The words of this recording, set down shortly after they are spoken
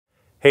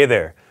Hey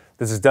there,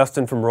 this is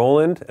Dustin from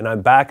Roland, and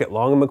I'm back at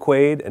Long &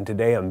 McQuaid, and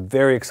today I'm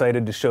very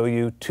excited to show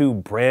you two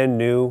brand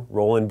new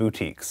Roland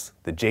boutiques,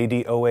 the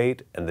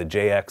JD-08 and the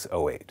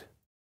JX-08.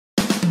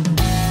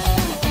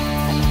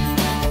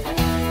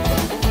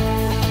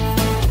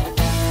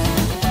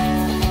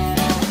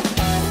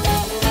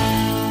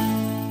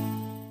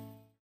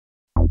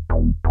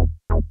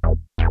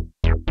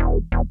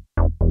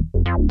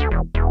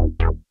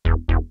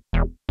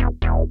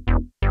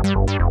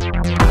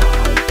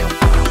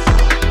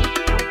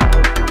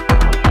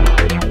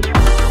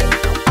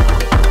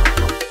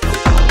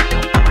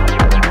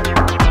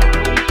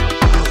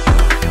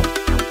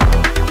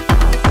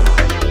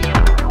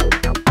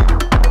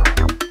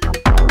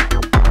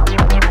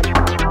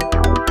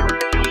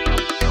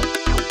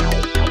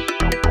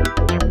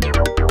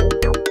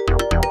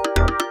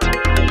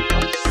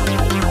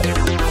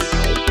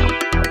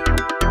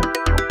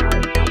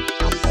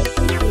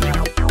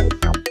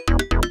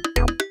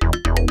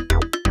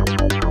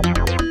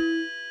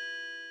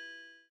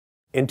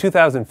 In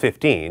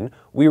 2015,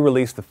 we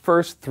released the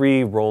first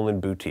 3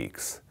 Roland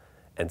boutiques,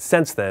 and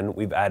since then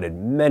we've added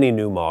many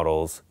new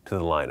models to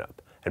the lineup,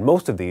 and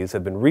most of these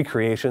have been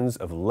recreations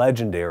of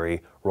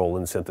legendary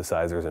Roland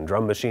synthesizers and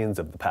drum machines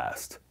of the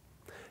past.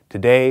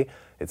 Today,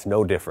 it's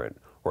no different.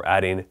 We're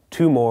adding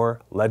 2 more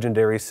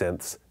legendary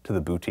synths to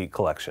the boutique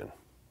collection.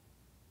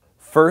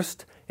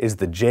 First is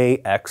the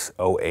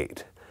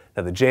JX-08.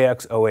 Now the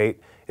JX-08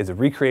 is a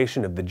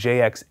recreation of the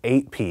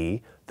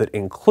JX-8P that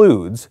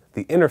includes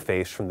the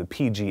interface from the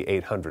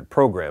PG-800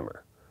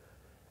 programmer.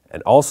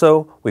 And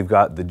also, we've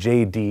got the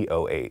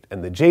JD-08,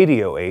 and the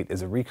JD-08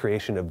 is a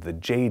recreation of the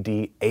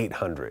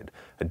JD-800,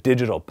 a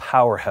digital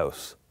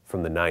powerhouse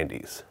from the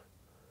 90s.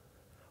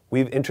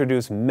 We've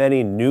introduced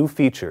many new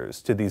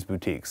features to these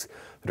boutiques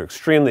that are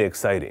extremely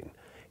exciting,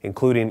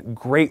 including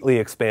greatly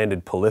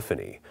expanded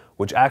polyphony,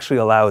 which actually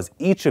allows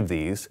each of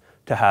these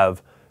to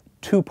have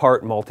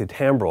 2-part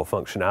multi-timbral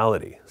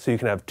functionality. So you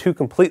can have 2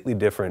 completely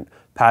different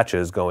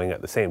patches going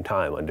at the same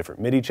time on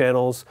different MIDI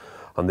channels.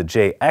 On the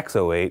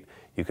JX-08,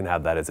 you can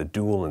have that as a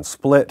dual and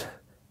split,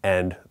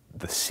 and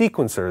the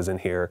sequencers in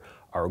here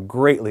are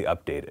greatly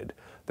updated.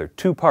 They're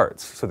 2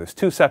 parts, so there's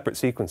 2 separate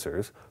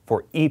sequencers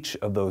for each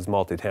of those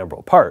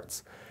multi-timbral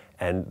parts.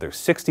 And there's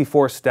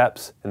 64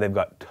 steps, and they've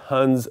got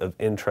tons of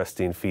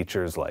interesting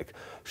features like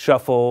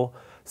shuffle,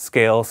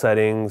 scale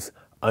settings,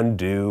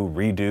 undo,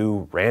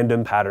 redo,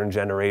 random pattern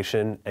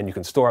generation, and you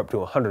can store up to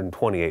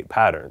 128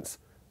 patterns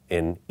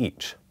in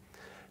each.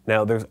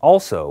 Now there's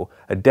also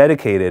a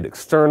dedicated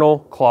external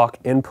clock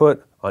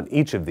input on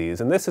each of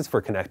these, and this is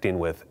for connecting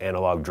with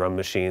analog drum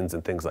machines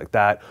and things like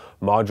that,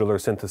 modular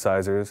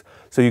synthesizers,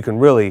 so you can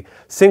really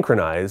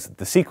synchronize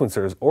the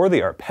sequencers or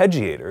the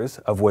arpeggiators,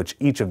 of which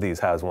each of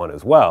these has one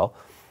as well,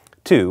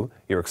 to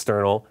your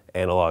external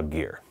analog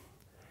gear.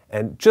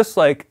 And just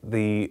like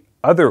the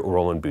other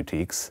Roland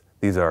boutiques,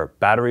 these are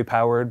battery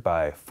powered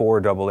by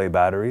 4 AA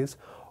batteries,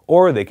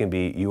 or they can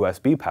be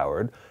USB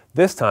powered.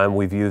 This time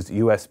we've used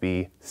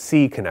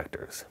USB-C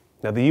connectors.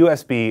 Now the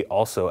USB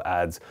also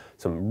adds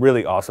some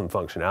really awesome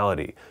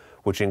functionality,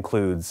 which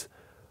includes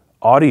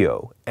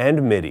audio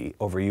and MIDI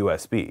over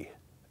USB.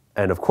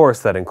 And of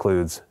course that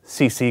includes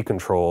CC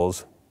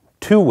controls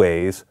 2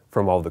 ways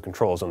from all the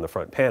controls on the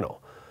front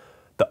panel.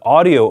 The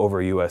audio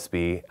over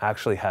USB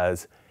actually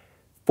has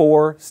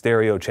 4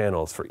 stereo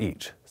channels for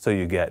each. So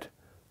you get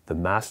the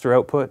master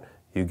output,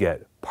 you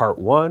get part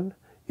 1,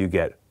 you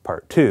get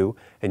part 2,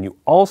 and you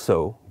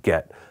also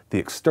get the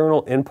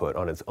external input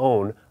on its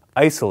own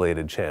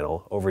isolated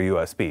channel over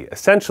USB,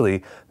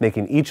 essentially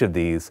making each of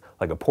these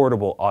like a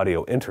portable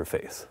audio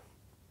interface.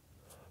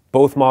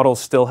 Both models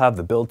still have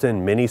the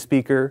built-in mini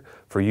speaker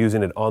for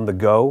using it on the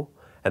go,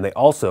 and they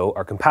also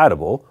are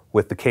compatible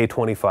with the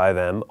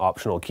K25M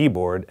optional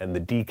keyboard and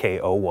the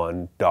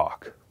DK01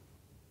 dock.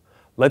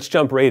 Let's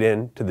jump right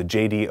in to the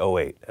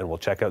JD-08 and we'll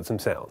check out some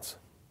sounds.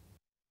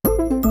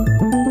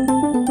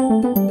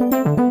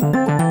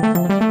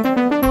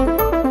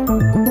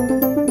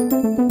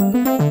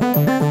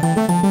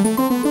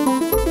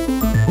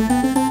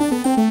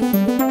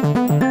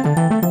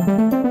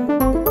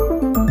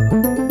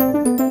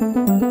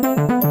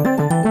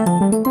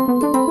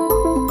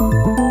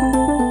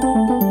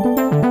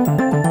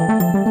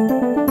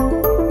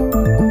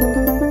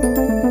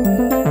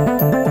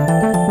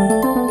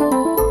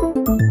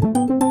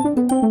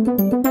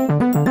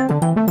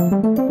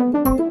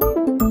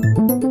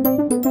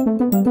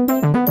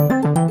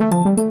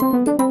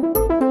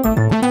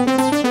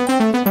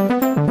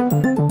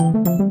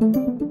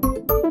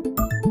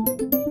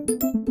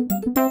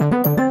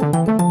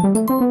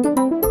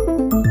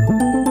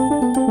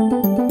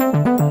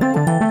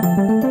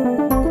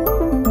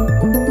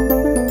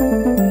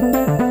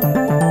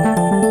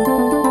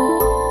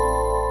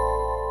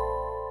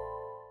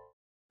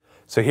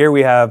 So here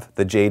we have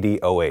the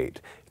JD-08.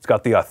 It's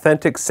got the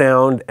authentic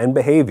sound and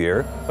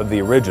behavior of the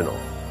original.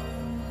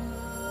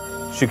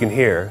 As you can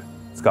hear,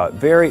 it's got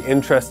very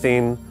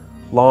interesting,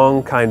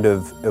 long kind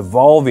of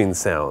evolving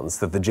sounds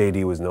that the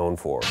JD was known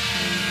for.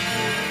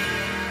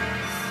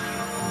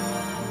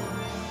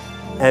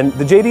 And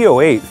the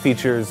JD-08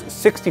 features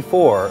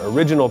 64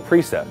 original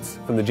presets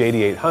from the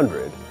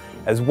JD-800,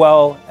 as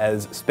well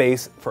as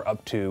space for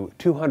up to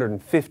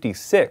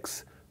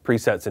 256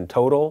 presets in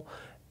total,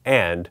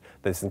 and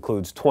this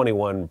includes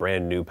 21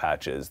 brand new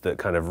patches that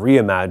kind of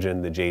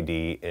reimagine the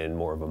JD in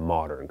more of a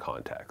modern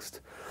context.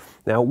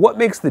 Now, what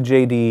makes the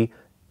JD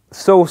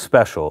so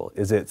special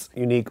is its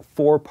unique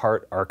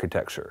 4-part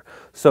architecture.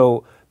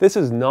 So this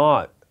is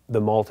not the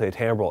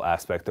multi-timbral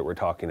aspect that we're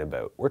talking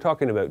about. We're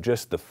talking about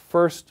just the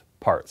first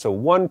part. So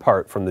one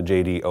part from the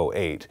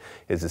JD-08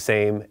 is the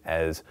same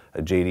as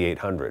a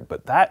JD-800,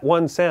 but that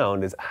one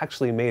sound is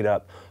actually made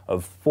up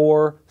of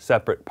 4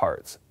 separate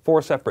parts,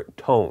 4 separate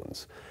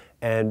tones.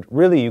 And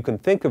really you can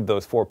think of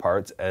those 4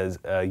 parts as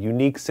a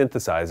unique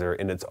synthesizer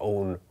in its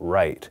own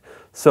right.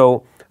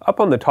 So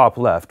up on the top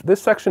left,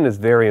 this section is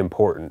very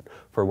important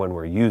for when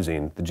we're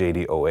using the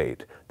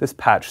JD-08. This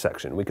patch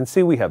section, we can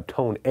see we have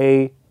tone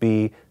A,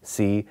 B,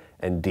 C,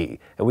 and D.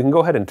 And we can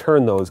go ahead and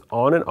turn those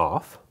on and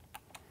off.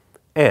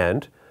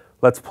 And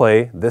let's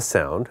play this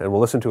sound, and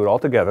we'll listen to it all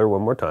together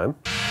one more time.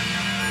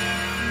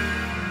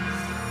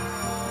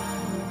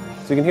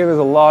 So you can hear there's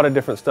a lot of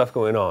different stuff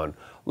going on.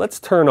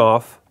 Let's turn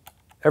off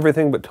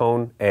everything but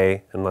tone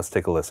A, and let's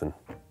take a listen.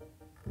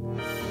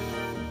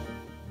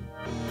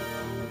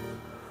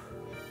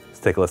 Let's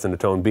take a listen to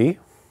tone B.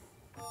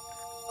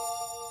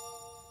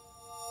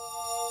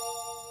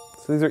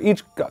 So these are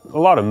each got a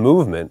lot of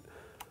movement,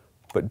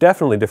 but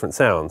definitely different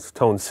sounds.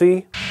 Tone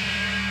C.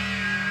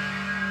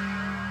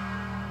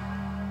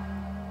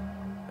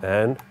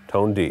 And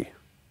tone D.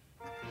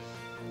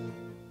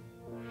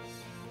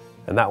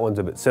 And that one's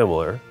a bit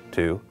similar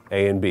to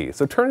A and B.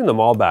 So turning them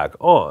all back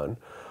on,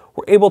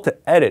 we're able to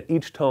edit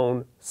each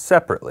tone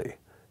separately.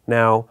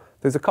 Now,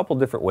 there's a couple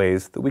different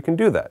ways that we can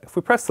do that. If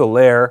we press the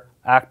Layer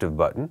Active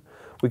button,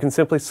 we can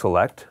simply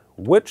select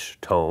which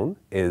tone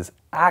is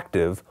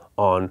active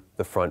on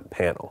the front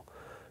panel.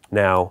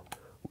 Now,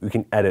 we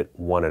can edit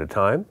 1 at a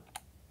time,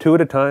 2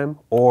 at a time,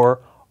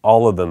 or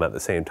all of them at the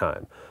same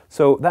time.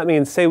 So that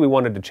means, say we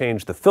wanted to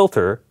change the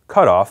filter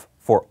cutoff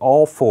for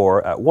all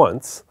 4 at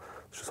once.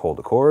 Let's just hold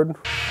a chord.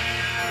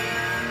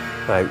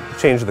 I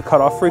change the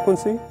cutoff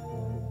frequency.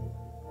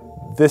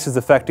 This is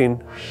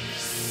affecting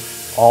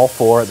all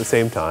 4 at the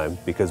same time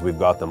because we've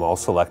got them all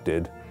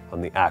selected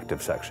on the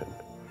active section.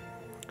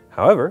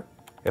 However,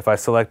 if I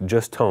select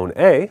just tone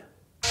A,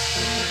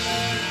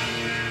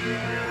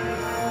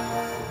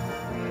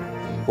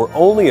 we're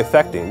only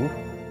affecting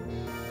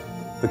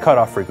the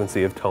cutoff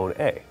frequency of tone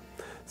A.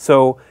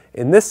 So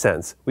in this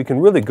sense, we can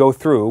really go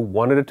through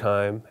 1 at a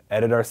time,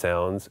 edit our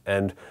sounds,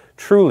 and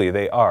truly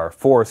they are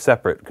 4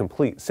 separate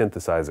complete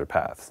synthesizer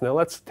paths. Now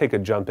let's take a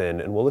jump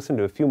in and we'll listen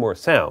to a few more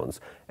sounds,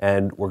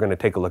 and we're going to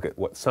take a look at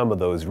what some of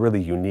those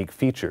really unique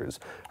features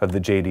of the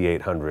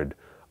JD-800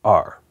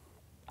 are.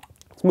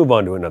 Let's move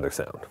on to another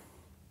sound.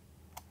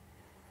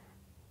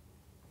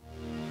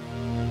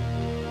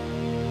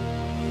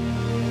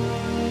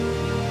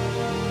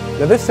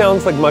 Now this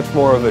sounds like much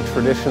more of a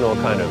traditional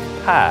kind of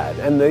pad,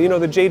 and the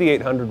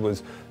JD-800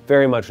 was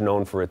very much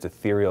known for its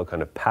ethereal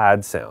kind of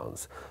pad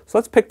sounds. So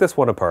let's pick this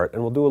one apart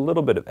and we'll do a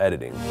little bit of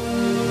editing.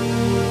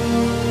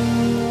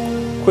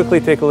 Quickly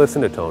take a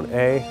listen to tone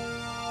A.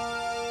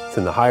 It's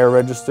in the higher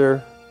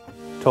register.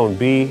 Tone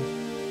B,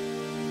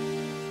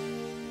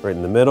 right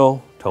in the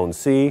middle. Tone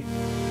C,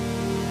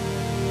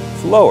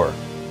 it's lower.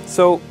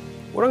 So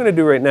what I'm going to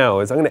do right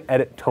now is I'm going to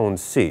edit tone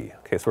C.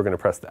 Okay, so we're going to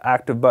press the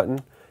active button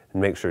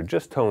and make sure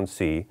just tone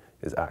C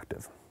is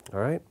active. All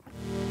right?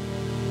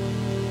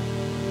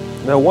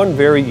 Now, one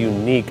very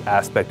unique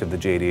aspect of the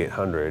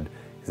JD-800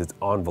 is its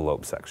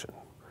envelope section.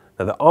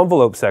 Now, the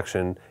envelope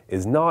section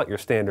is not your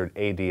standard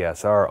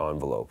ADSR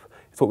envelope.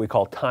 It's what we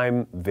call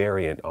time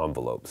variant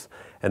envelopes.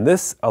 And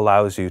this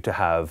allows you to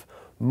have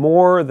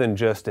more than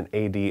just an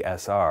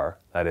ADSR,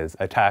 that is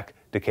attack,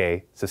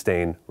 decay,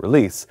 sustain,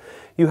 release.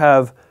 You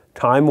have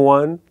time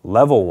 1,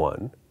 level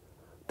 1,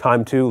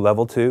 time 2,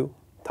 level 2,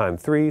 time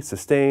 3,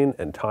 sustain,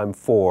 and time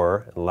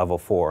 4, and level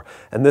 4.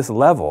 And this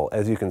level,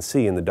 as you can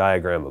see in the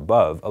diagram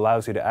above,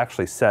 allows you to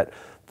actually set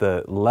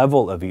the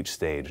level of each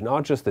stage,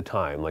 not just the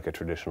time like a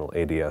traditional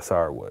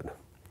ADSR would.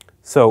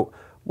 So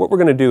what we're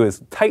going to do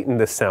is tighten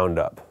this sound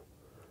up.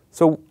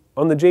 So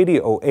on the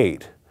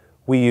JD-08,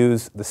 we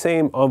use the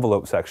same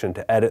envelope section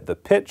to edit the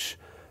pitch,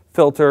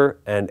 filter,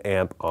 and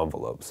amp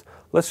envelopes.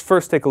 Let's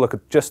first take a look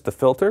at just the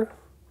filter.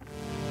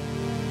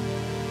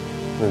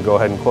 I'm going to go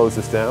ahead and close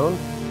this down.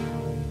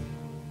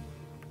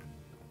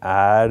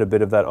 Add a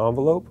bit of that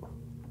envelope.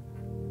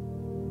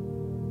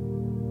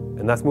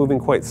 And that's moving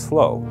quite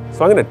slow.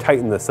 So I'm going to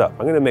tighten this up. I'm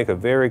going to make a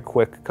very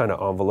quick kind of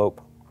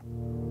envelope.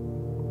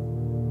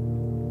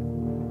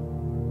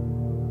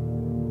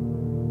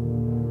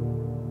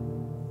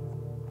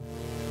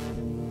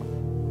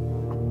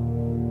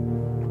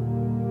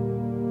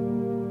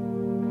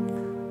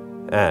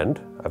 And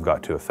I've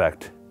got to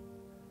affect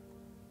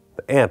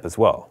the amp as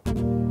well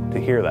to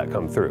hear that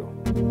come through.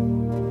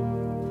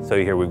 So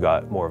here we've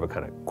got more of a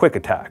kind of quick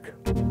attack.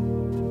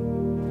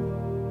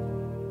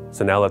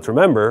 So now let's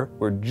remember,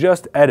 we're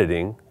just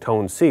editing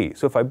tone C.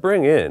 So if I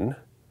bring in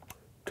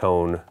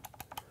tone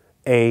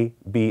A,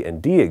 B,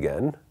 and D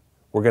again,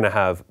 we're going to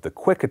have the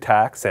quick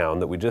attack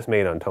sound that we just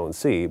made on tone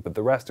C, but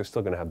the rest are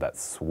still going to have that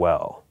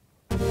swell.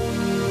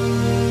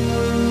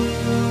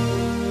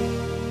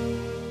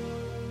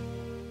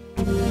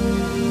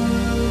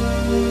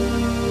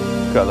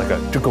 Got like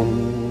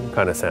a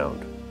kind of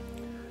sound.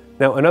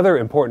 Now, another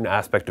important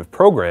aspect of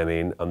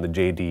programming on the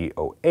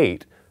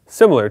JD-08,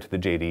 similar to the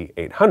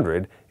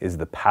JD-800, is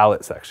the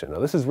palette section. Now,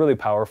 this is really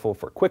powerful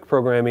for quick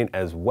programming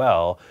as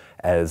well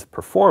as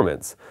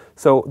performance.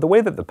 So the way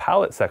that the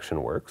palette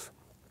section works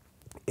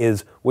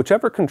is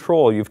whichever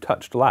control you've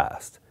touched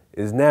last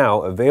is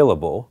now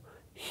available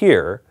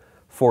here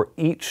for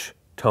each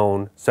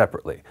tone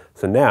separately.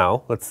 So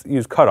now, let's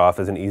use cutoff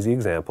as an easy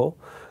example.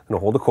 I'm going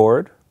to hold a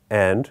chord,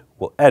 and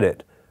we'll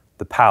edit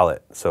the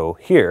palette. So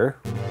here,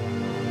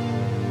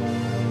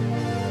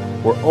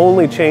 we're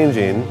only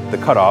changing the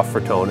cutoff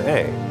for tone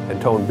A, and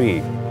tone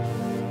B,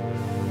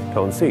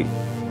 tone C,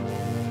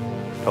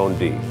 tone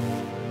D.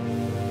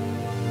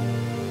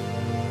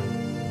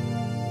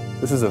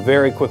 This is a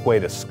very quick way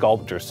to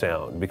sculpt your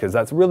sound, because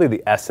that's really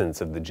the essence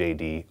of the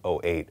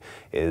JD-08,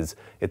 is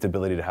its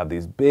ability to have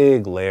these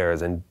big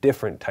layers and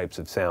different types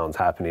of sounds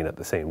happening at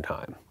the same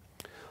time.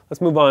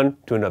 Let's move on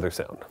to another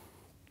sound.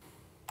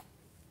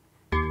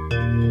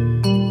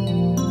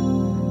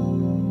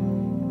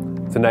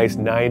 It's a nice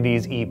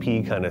 90s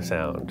EP kind of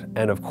sound.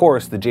 And of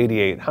course, the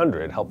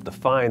JD-800 helped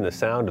define the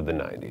sound of the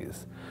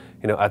 90s.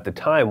 You know, at the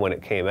time when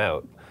it came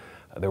out,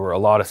 there were a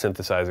lot of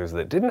synthesizers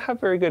that didn't have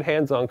very good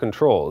hands-on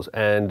controls.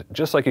 And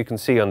just like you can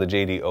see on the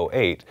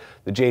JD-08,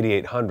 the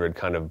JD-800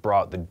 kind of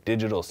brought the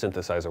digital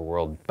synthesizer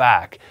world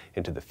back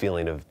into the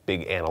feeling of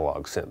big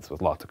analog synths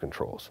with lots of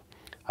controls.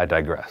 I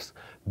digress.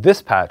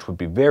 This patch would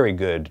be very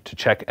good to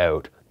check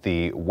out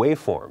the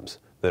waveforms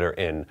that are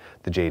in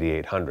the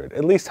JD-800,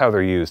 at least how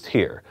they're used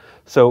here.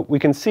 So we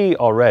can see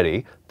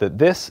already that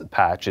this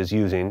patch is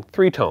using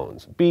 3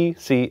 tones, B,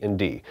 C, and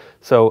D.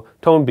 So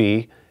tone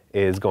B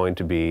is going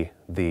to be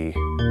the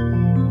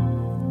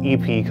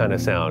EP kind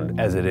of sound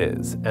as it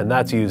is, and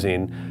that's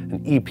using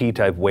an EP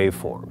type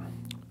waveform.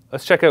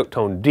 Let's check out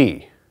tone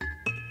D.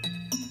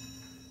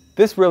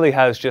 This really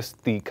has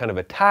just the kind of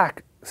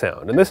attack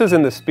sound, and this is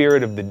in the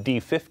spirit of the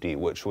D50,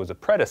 which was a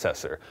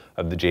predecessor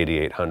of the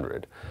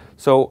JD-800.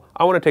 So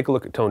I want to take a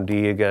look at tone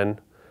D again.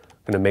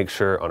 I'm going to make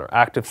sure on our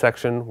active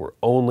section we're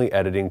only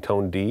editing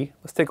tone D.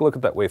 Let's take a look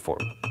at that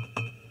waveform.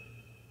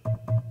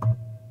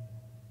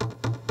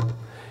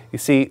 You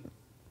see,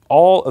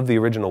 all of the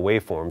original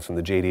waveforms from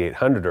the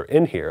JD-800 are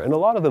in here, and a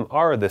lot of them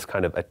are this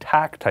kind of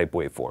attack type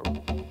waveform.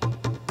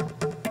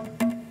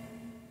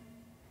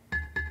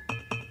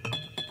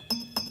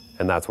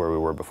 And that's where we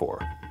were before.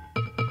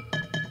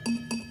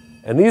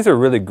 And these are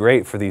really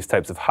great for these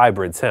types of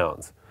hybrid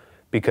sounds,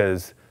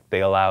 because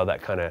they allow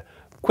that kind of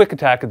quick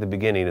attack at the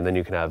beginning, and then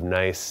you can have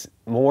nice,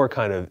 more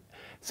kind of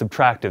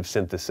subtractive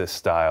synthesis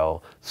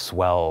style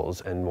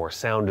swells and more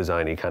sound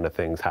designy kind of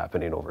things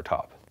happening over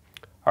top.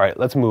 All right,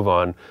 let's move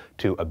on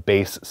to a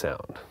bass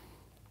sound.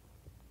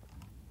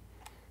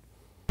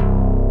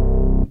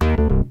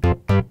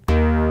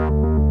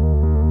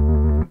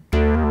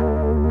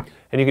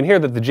 And you can hear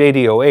that the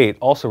JD-08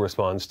 also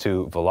responds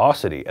to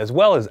velocity as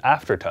well as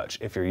aftertouch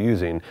if you're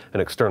using an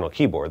external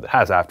keyboard that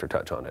has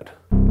aftertouch on it.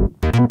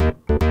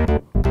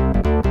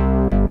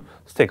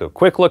 Let's take a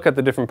quick look at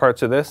the different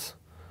parts of this.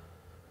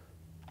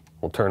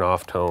 We'll turn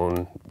off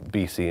tone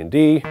B, C, and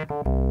D.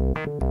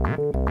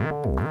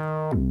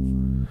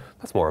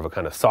 That's more of a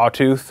kind of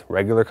sawtooth,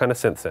 regular kind of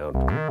synth sound.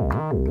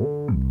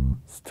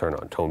 Let's turn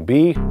on tone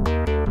B.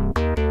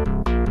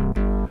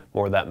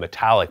 More of that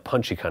metallic,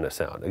 punchy kind of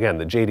sound. Again,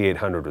 the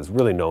JD-800 was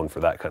really known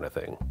for that kind of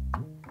thing.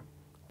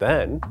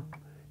 Then,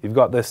 you've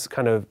got this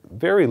kind of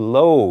very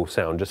low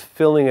sound, just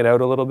filling it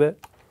out a little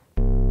bit.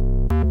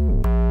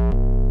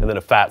 And then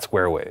a fat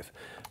square wave.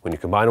 When you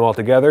combine them all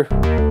together,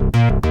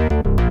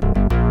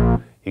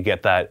 you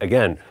get that,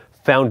 again,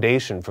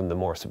 foundation from the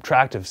more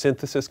subtractive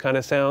synthesis kind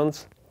of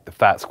sounds, the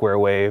fat square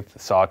wave, the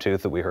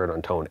sawtooth that we heard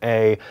on tone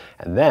A,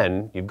 and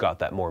then you've got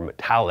that more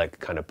metallic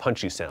kind of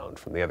punchy sound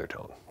from the other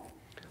tone.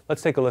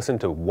 Let's take a listen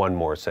to one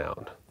more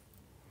sound.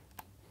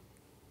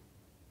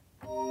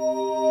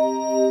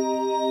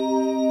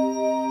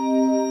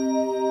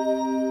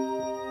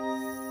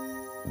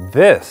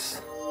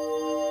 This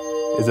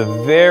is a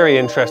very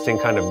interesting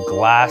kind of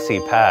glassy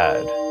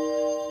pad,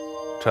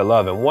 which I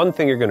love. And one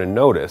thing you're going to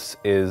notice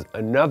is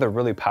another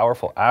really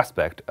powerful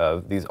aspect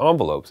of these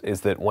envelopes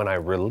is that when I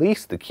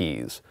release the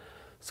keys,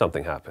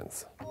 something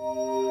happens.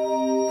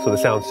 So the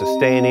sound's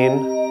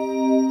sustaining.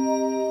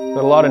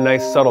 Got a lot of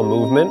nice subtle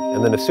movement,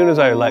 and then as soon as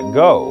I let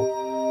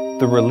go,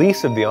 the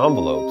release of the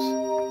envelopes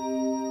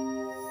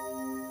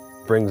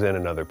brings in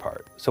another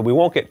part. So we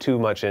won't get too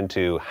much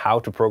into how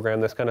to program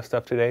this kind of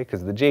stuff today,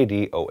 because the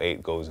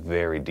JD-08 goes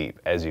very deep,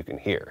 as you can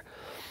hear.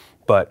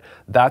 But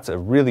that's a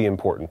really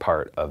important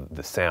part of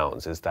the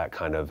sounds, is that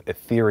kind of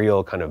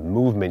ethereal kind of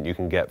movement you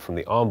can get from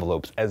the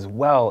envelopes as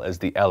well as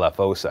the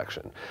LFO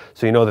section.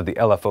 So you know that the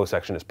LFO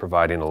section is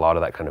providing a lot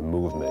of that kind of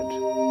movement.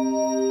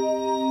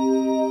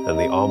 And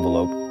the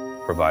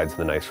envelope provides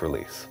the nice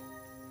release.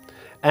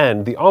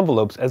 And the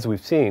envelopes, as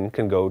we've seen,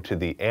 can go to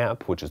the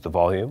amp, which is the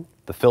volume,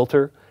 the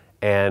filter,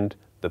 and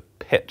the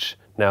pitch.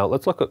 Now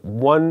let's look at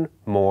one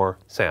more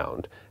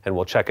sound, and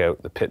we'll check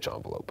out the pitch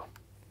envelope.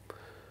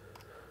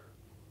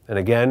 And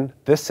again,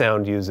 this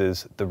sound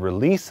uses the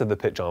release of the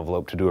pitch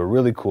envelope to do a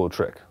really cool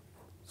trick.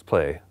 Let's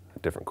play a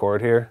different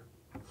chord here.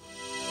 So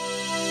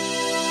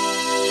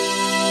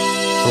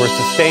we're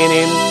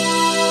sustaining.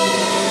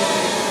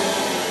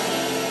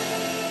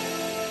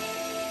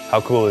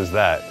 How cool is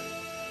that?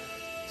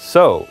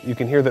 So you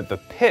can hear that the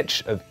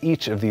pitch of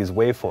each of these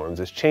waveforms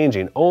is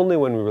changing only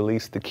when we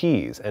release the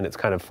keys, and it's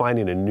kind of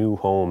finding a new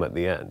home at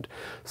the end.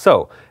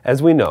 So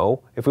as we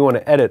know, if we want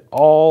to edit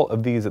all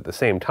of these at the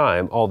same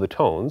time, all the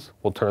tones,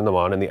 we'll turn them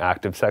on in the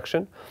active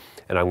section,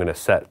 and I'm going to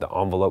set the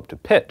envelope to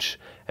pitch.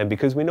 And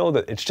because we know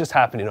that it's just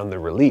happening on the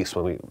release,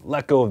 when we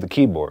let go of the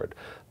keyboard,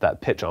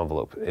 that pitch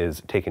envelope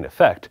is taking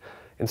effect.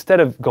 Instead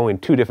of going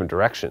two different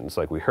directions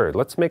like we heard,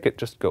 let's make it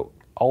just go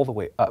all the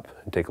way up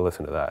and take a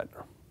listen to that.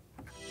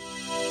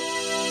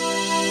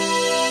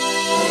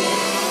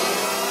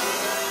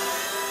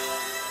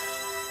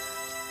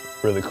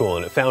 Really cool,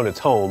 and it found its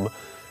home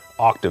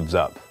octaves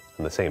up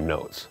in the same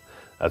notes.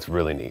 That's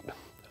really neat.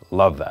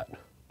 Love that.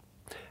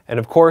 And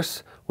of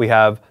course, we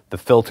have the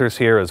filters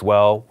here as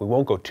well. We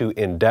won't go too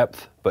in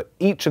depth, but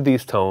each of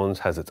these tones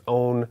has its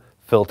own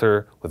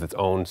filter with its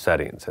own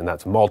settings, and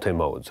that's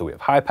multi-mode. So we have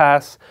high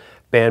pass,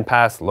 band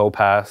pass, low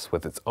pass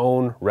with its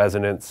own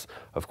resonance,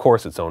 of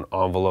course its own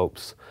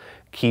envelopes,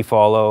 key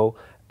follow,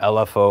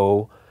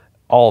 LFO,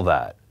 all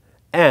that.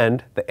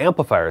 And the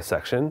amplifier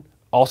section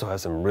also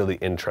has some really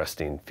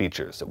interesting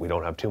features that we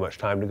don't have too much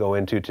time to go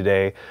into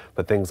today,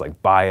 but things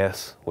like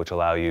bias, which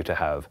allow you to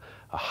have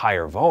a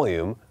higher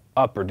volume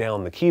up or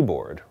down the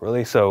keyboard,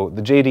 really. So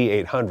the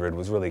JD-800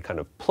 was really kind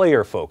of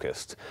player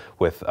focused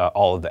with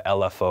all of the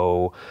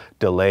LFO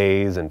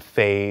delays and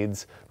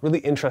fades, really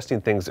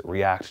interesting things that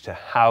react to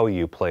how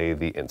you play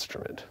the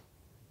instrument.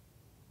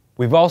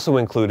 We've also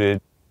included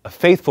a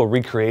faithful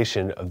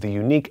recreation of the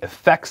unique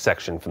effects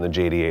section from the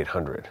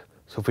JD-800.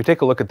 So if we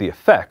take a look at the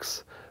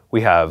effects,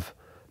 we have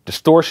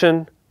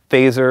distortion,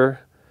 phaser,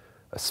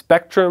 a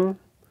spectrum,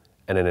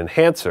 and an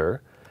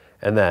enhancer.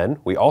 And then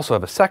we also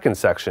have a second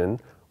section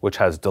which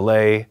has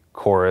delay,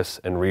 chorus,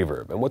 and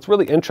reverb. And what's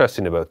really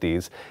interesting about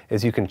these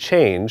is you can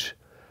change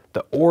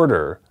the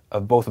order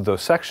of both of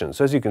those sections.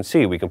 So as you can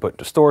see, we can put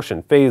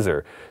distortion,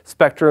 phaser,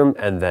 spectrum,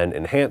 and then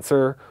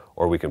enhancer,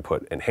 or we can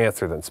put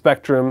enhancer, then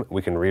spectrum.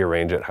 We can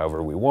rearrange it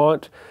however we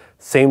want.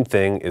 Same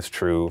thing is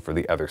true for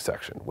the other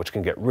section, which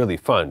can get really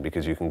fun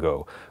because you can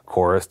go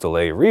chorus,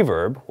 delay,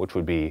 reverb, which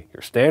would be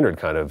your standard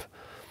kind of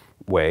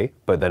way,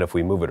 but then if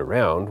we move it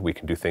around, we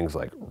can do things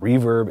like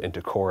reverb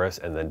into chorus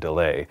and then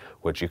delay,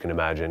 which you can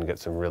imagine get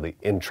some really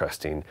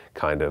interesting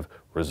kind of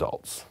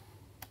results.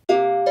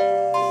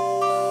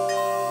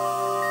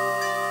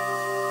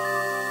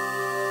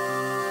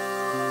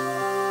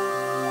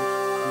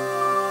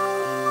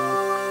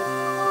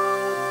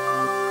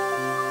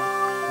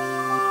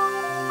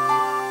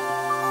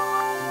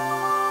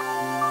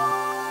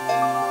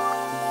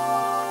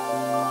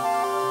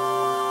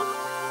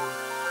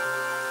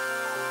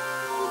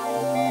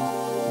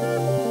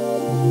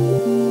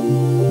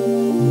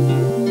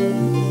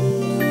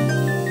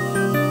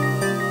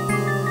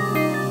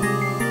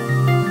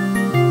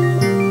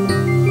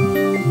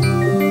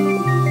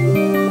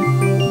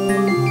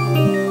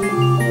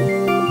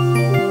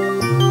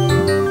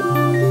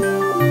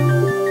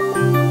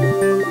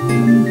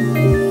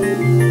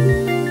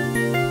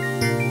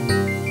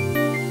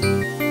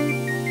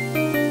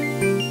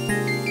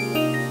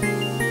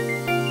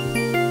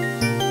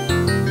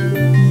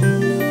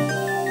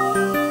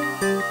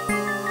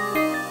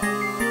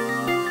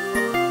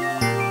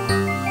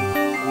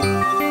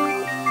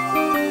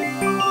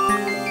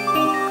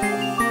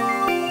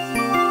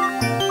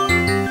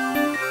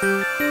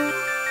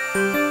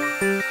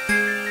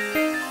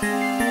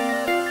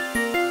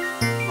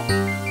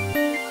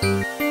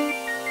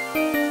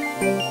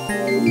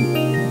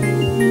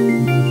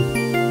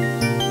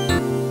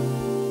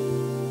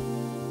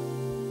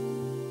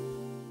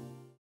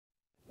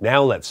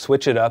 Now let's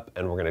switch it up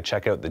and we're going to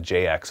check out the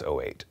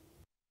JX-08.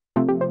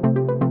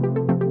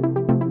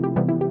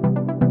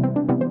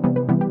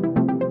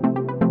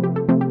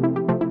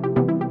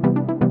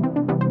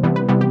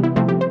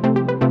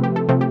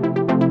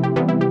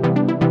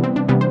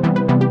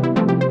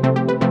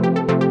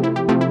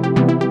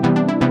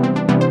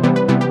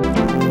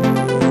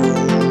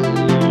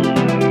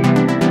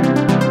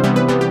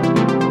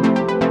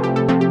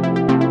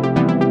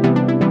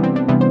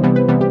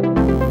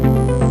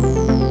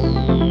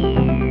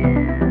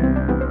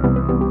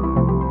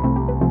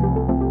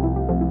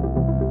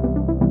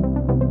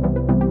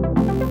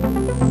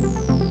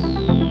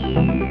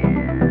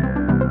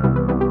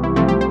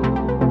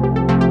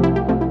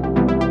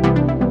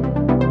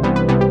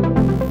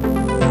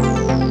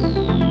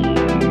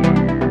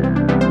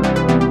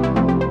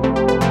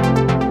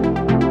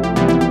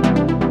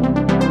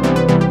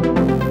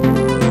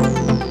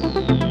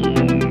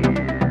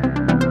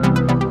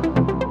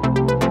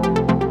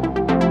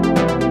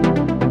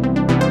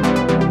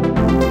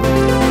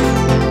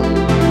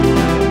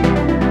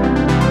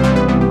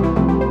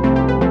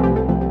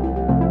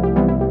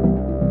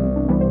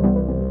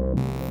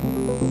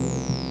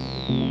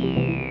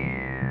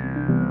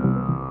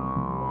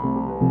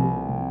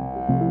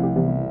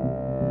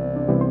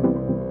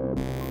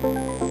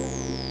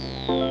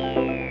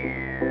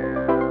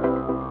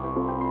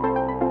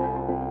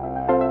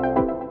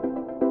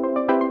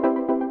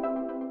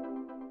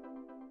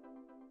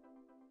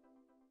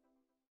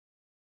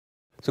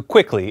 So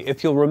quickly,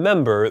 if you'll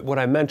remember what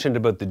I mentioned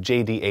about the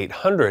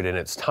JD-800 in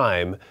its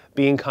time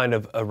being kind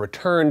of a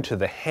return to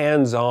the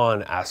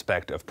hands-on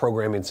aspect of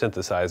programming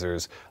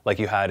synthesizers like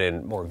you had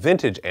in more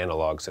vintage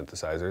analog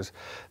synthesizers,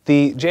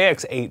 the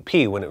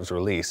JX-8P, when it was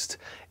released,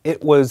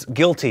 it was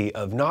guilty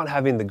of not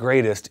having the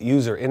greatest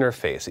user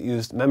interface. It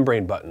used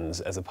membrane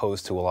buttons as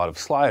opposed to a lot of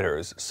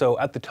sliders. So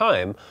at the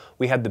time,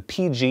 we had the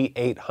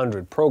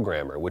PG-800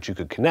 programmer, which you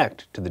could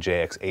connect to the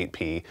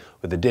JX-8P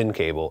with a DIN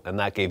cable, and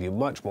that gave you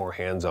much more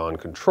hands-on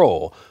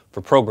control for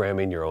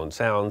programming your own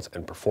sounds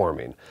and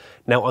performing.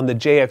 Now on the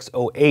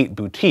JX-08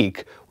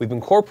 Boutique, we've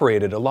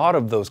incorporated a lot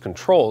of those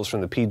controls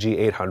from the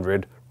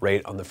PG-800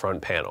 right on the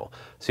front panel.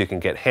 So you can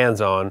get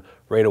hands-on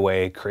right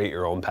away, create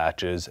your own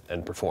patches,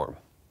 and perform.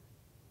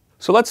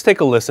 So let's take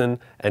a listen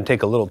and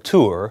take a little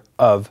tour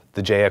of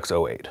the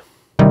JX-08.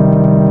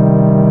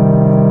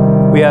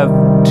 We have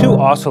two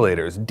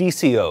oscillators,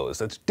 DCOs,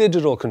 that's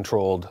digital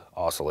controlled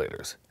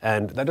oscillators.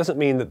 And that doesn't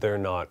mean that they're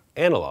not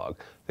analog.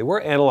 They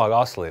were analog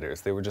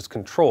oscillators, they were just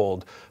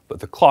controlled with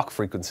the clock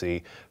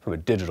frequency from a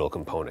digital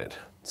component.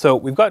 So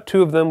we've got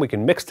two of them we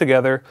can mix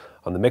together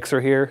on the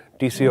mixer here,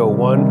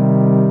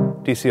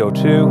 DC01,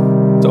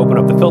 DC02. Let's open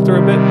up the filter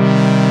a bit.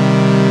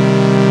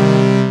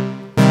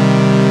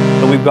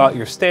 So we've got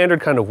your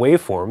standard kind of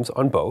waveforms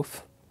on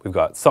both. We've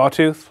got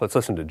sawtooth, let's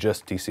listen to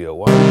just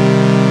DC01.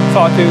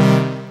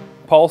 Sawtooth,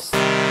 pulse,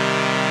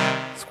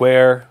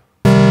 square,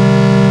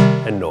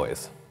 and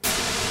noise.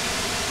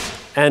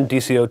 And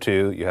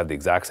DC02, you have the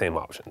exact same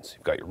options.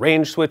 You've got your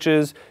range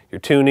switches, your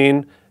tuning,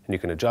 and you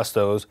can adjust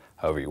those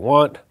however you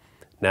want.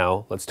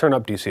 Now, let's turn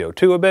up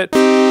DC02 a bit.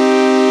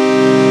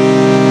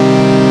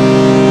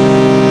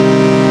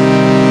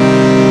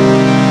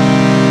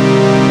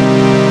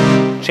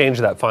 Change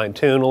that fine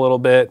tune a little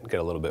bit, get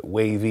a little bit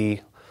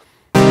wavy.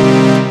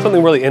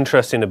 Something really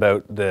interesting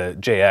about the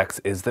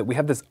JX is that we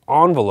have this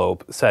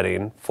envelope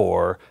setting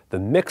for the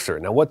mixer.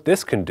 Now what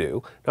this can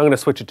do, now I'm going to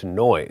switch it to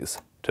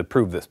noise to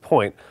prove this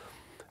point.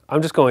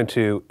 I'm just going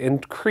to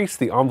increase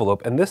the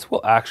envelope, and this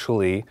will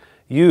actually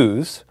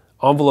use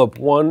envelope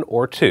 1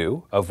 or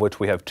 2, of which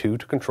we have 2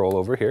 to control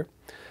over here,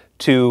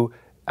 to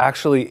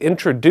actually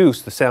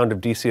introduce the sound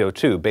of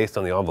DC02 based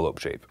on the envelope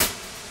shape.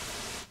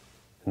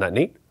 Isn't that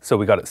neat? So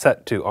we got it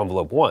set to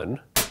envelope 1.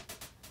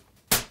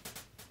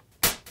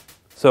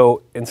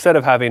 So instead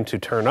of having to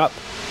turn up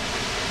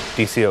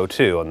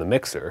DC02 on the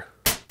mixer,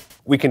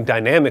 we can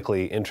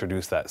dynamically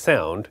introduce that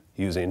sound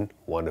using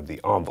one of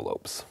the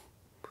envelopes.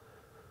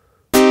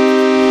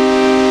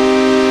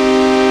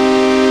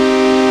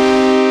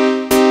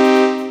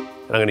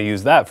 And I'm going to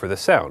use that for the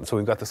sound. So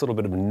we've got this little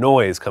bit of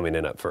noise coming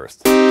in at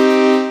first.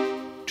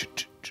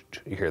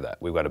 You hear that?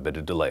 We've got a bit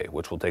of delay,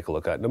 which we'll take a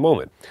look at in a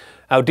moment.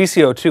 Now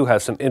DC02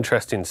 has some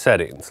interesting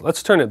settings.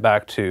 Let's turn it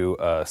back to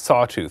a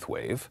sawtooth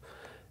wave.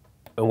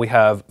 And we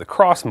have the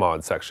cross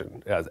mod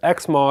section. It has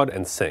X mod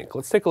and sync.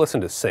 Let's take a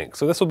listen to sync.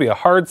 So this will be a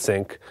hard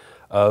sync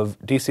of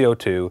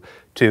DC02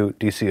 to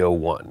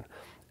DC01.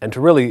 And to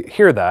really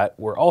hear that,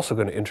 we're also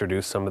going to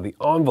introduce some of the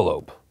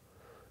envelope.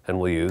 And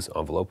we'll use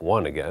envelope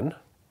 1 again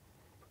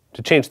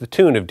to change the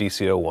tune of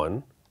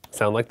DC01.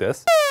 Sound like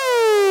this.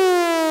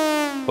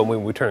 But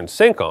when we turn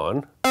sync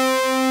on,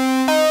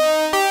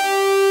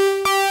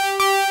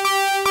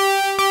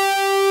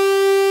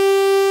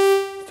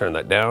 turn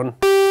that down.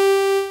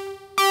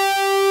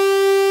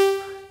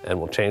 And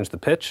we'll change the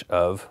pitch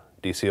of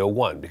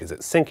DC01 because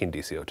it's syncing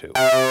DC02. Get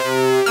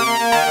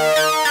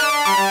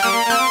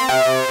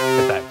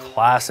that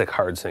classic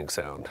hard sync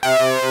sound.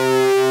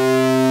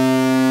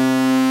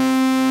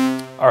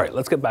 All right,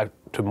 let's get back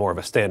to more of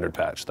a standard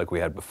patch like we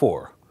had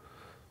before.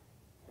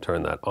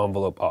 Turn that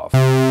envelope off.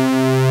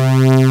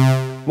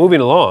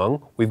 Moving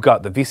along, we've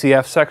got the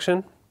VCF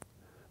section.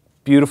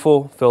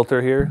 Beautiful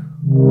filter here.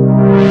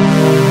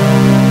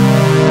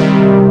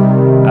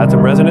 Add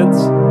some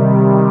resonance.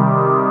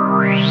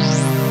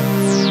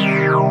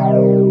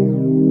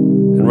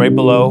 And right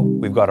below,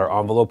 we've got our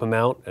envelope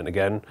amount, and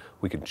again,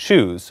 we can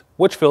choose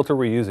which filter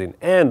we're using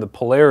and the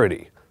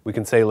polarity. We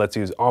can say, let's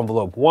use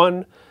envelope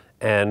 1,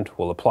 and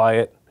we'll apply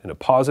it in a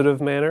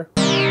positive manner.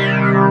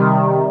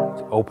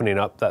 So opening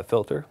up that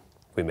filter.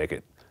 If we make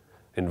it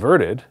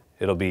inverted,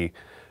 it'll be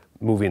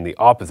moving the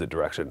opposite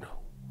direction.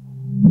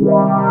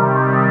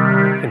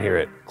 You can hear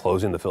it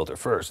closing the filter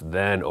first,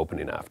 then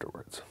opening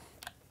afterwards.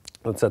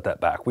 Let's set that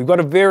back. We've got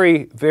a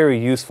very, very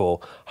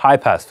useful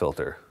high-pass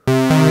filter,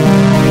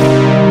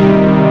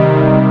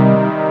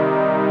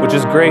 which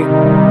is great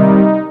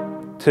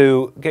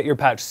to get your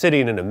patch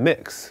sitting in a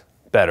mix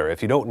better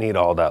if you don't need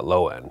all that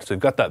low end. So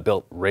we've got that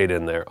built right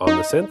in there on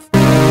the synth.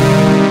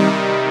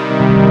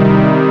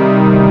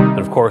 And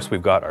of course,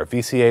 we've got our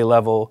VCA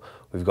level.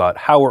 We've got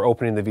how we're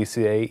opening the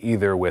VCA,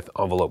 either with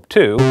envelope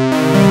 2.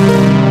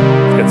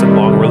 Let's get some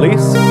long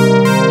release.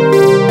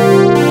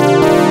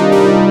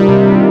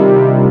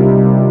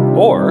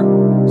 Or,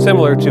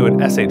 similar to an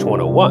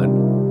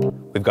SH101,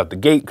 we've got the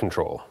gate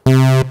control,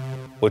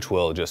 which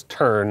will just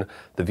turn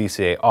the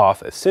VCA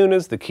off as soon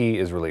as the key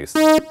is released.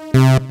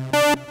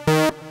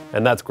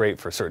 And that's great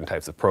for certain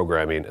types of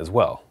programming as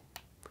well.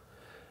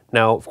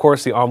 Now, of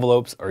course, the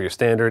envelopes are your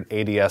standard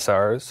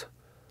ADSRs,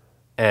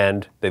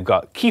 and they've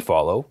got key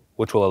follow,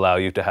 which will allow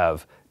you to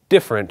have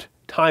different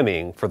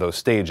timing for those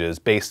stages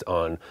based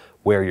on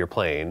where you're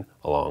playing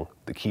along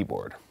the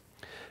keyboard.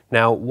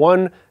 Now,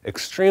 one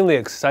extremely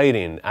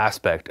exciting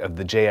aspect of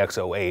the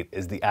JX-08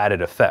 is the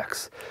added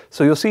effects.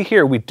 So you'll see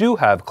here we do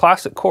have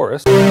classic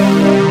chorus,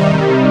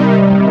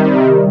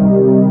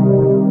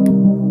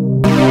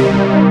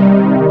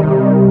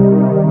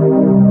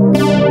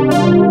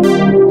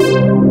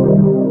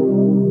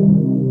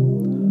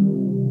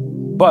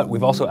 but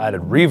we've also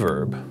added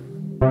reverb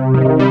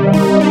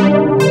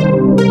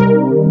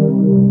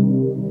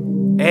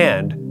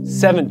and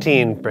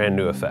 17 brand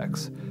new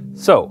effects.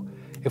 So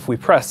if we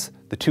press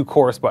the two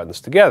chorus buttons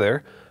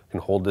together, we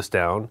can hold this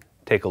down,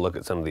 take a look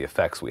at some of the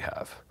effects we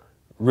have.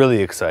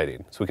 Really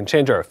exciting. So we can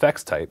change our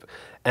effects type,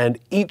 and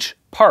each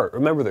part,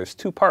 remember there's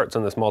two parts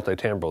on this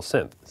multi-timbral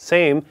synth,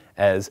 same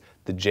as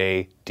the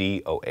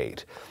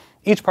JD-08.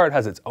 Each part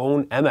has its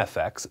own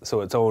MFX,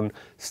 so its own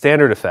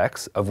standard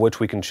effects, of which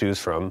we can choose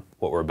from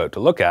what we're about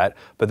to look at,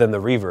 but then the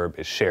reverb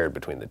is shared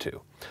between the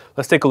two.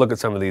 Let's take a look at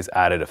some of these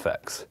added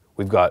effects.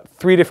 We've got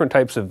 3 different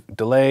types of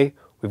delay.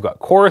 We've got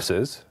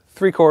choruses,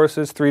 3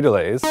 choruses, 3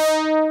 delays.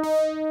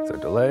 So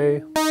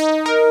delay.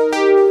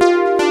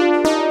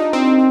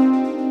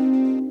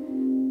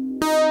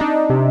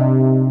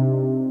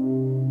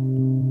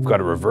 We've got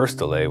a reverse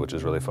delay, which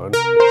is really fun.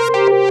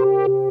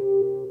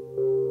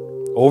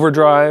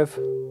 Overdrive,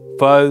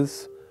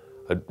 fuzz,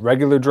 a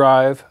regular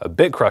drive, a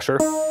bit crusher.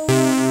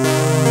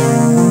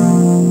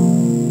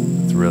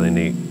 It's really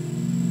neat.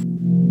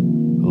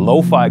 A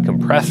lo-fi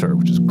compressor,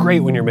 which is great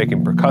when you're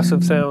making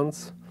percussive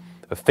sounds.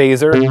 A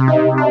phaser,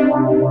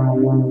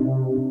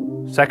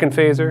 second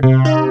phaser,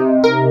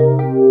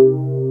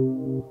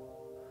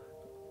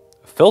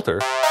 a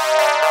filter,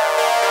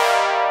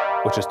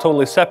 which is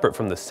totally separate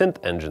from the synth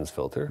engine's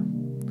filter,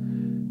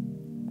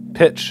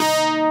 pitch,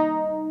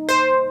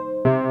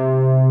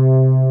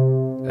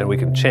 and we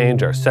can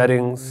change our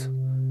settings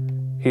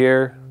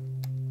here.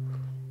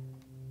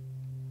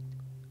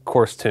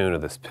 Coarse tune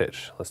of this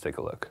pitch. Let's take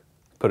a look.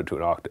 Put it to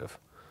an octave.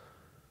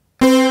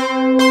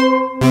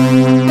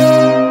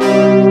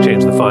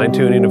 Change the fine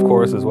tuning, of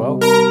course, as well.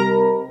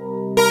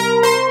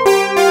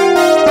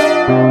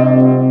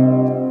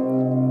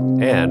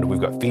 And we've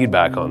got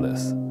feedback on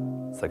this.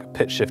 It's like a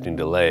pitch shifting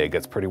delay. It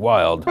gets pretty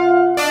wild.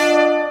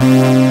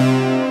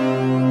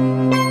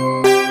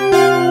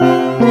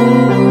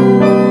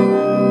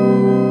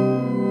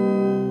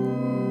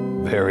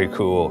 Very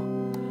cool.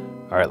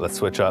 All right, let's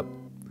switch up.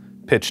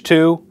 Pitch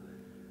 2,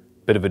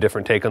 bit of a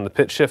different take on the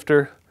pitch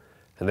shifter.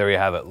 And there you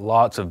have it,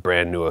 lots of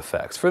brand new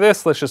effects. For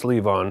this, let's just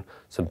leave on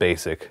some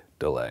basic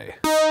delay.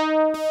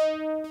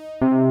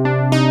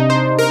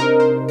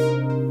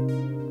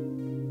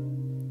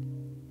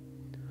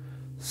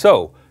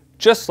 So,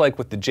 just like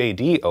with the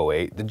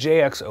JD-08, the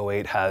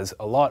JX-08 has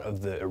a lot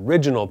of the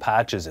original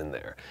patches in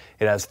there.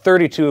 It has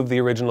 32 of the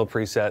original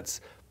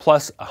presets,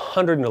 plus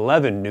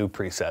 111 new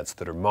presets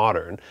that are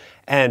modern,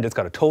 and it's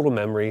got a total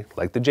memory,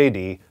 like the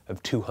JD,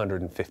 of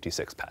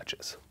 256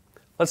 patches.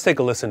 Let's take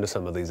a listen to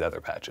some of these other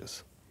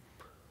patches.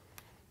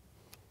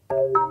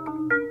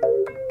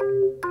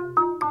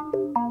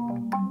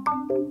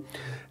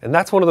 And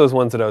that's one of those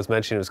ones that I was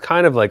mentioning. It was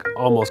kind of like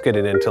almost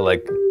getting into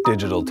like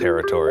digital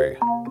territory.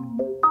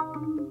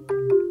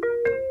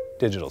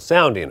 Digital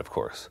sounding, of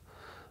course.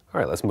 All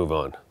right, let's move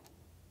on.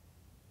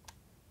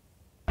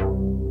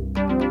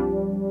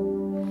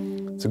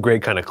 It's a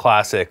great kind of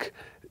classic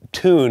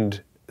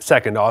tuned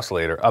second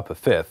oscillator up a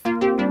fifth.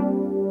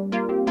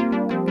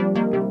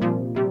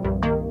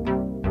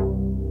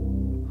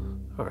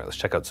 All right, let's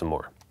check out some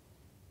more.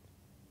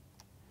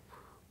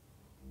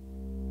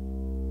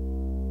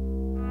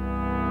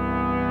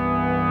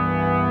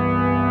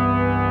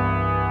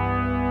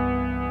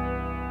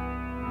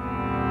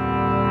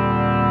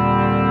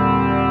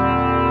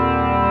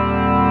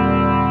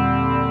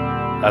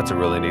 That's a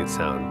really neat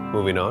sound.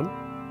 Moving on,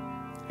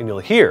 and you'll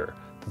hear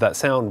that that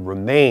sound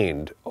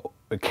remained,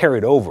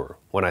 carried over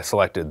when I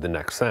selected the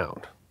next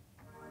sound.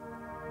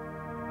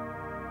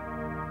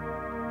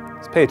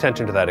 Let's pay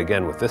attention to that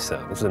again with this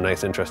sound. This is a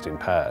nice, interesting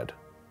pad.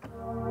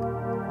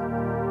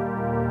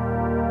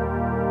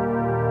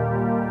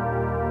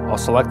 I'll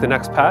select the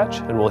next patch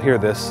and we'll hear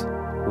this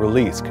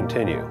release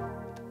continue.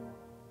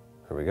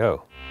 Here we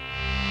go.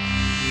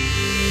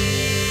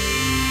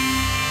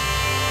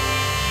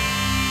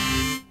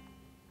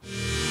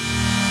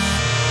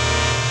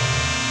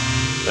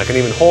 I can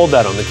even hold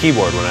that on the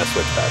keyboard when I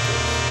switch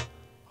patches.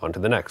 On to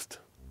the next.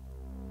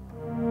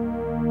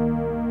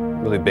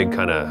 Really big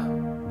kind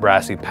of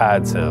brassy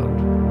pad sound.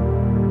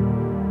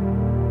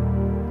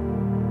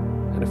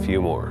 And a few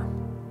more.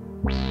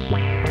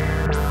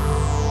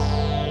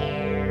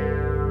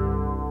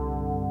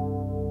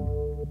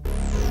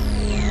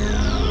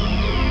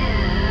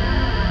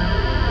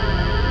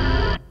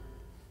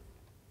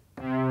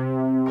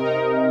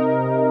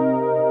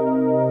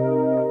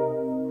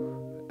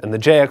 And the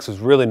JX was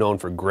really known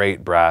for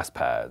great brass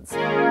pads.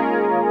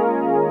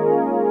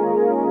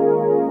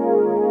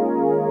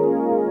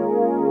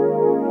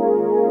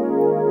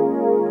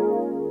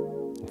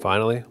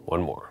 finally,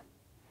 one more.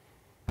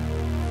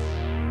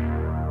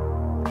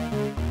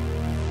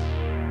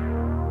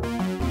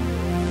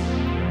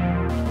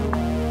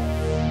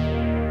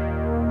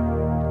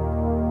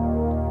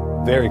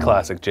 Very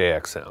classic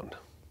JX sound.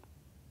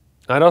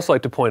 I'd also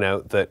like to point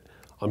out that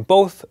on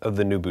both of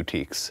the new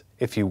boutiques,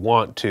 if you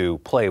want to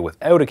play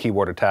without a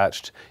keyboard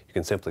attached, you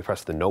can simply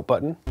press the note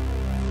button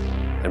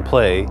and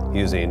play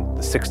using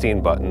the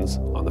 16 buttons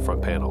on the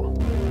front panel.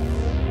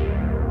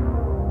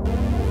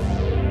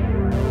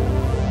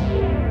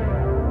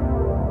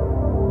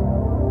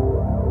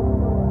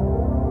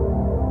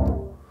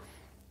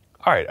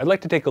 All right, I'd like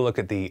to take a look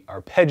at the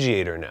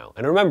Arpeggiator now.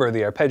 And remember,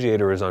 the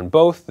Arpeggiator is on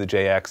both the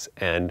JX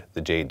and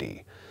the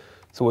JD.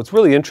 So what's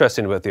really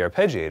interesting about the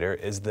Arpeggiator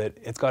is that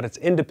it's got its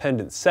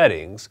independent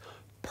settings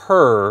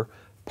per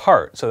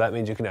part. So that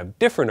means you can have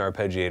different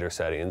Arpeggiator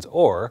settings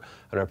or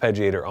an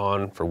Arpeggiator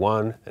on for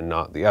one and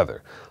not the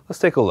other. Let's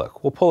take a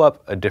look. We'll pull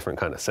up a different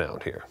kind of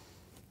sound here.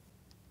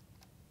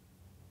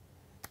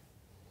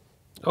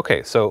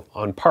 Okay, so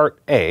on part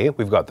A,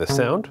 we've got this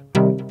sound.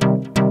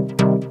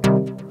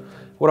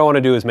 What I want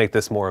to do is make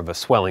this more of a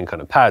swelling kind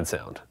of pad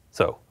sound.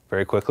 So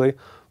very quickly,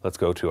 let's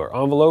go to our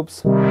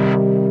envelopes.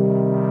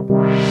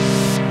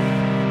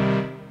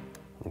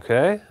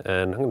 Okay,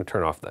 and I'm going to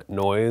turn off that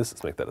noise.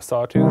 Let's make that a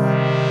sawtooth.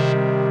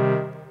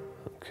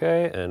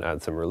 Okay, and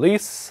add some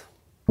release.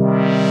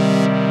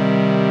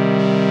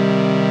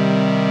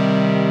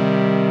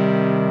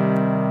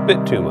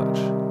 Bit too much.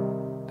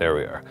 There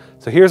we are.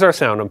 So here's our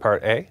sound on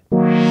part A.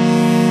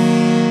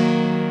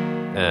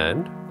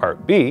 And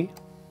part B.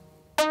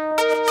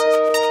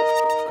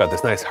 Got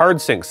this nice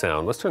hard sync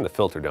sound. Let's turn the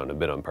filter down a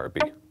bit on part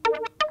B.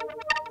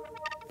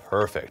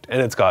 Perfect.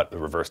 And it's got the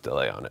reverse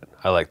delay on it.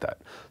 I like that.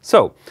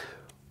 So,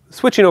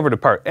 switching over to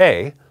part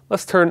A,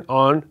 let's turn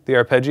on the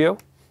arpeggio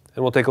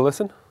and we'll take a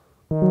listen.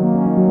 All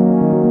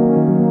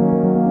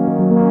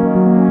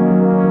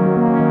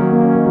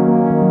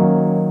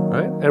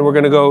right, and we're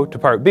going to go to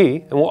part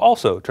B and we'll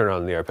also turn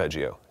on the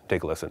arpeggio.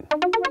 Take a listen.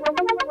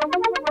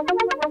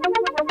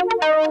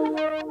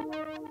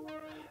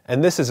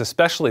 And this is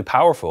especially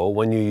powerful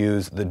when you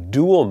use the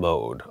dual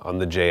mode on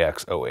the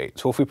JX-08.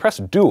 So if we press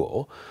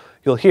dual,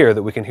 you'll hear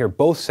that we can hear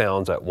both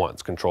sounds at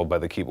once, controlled by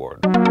the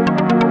keyboard.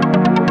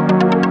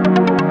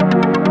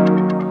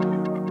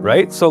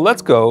 Right? So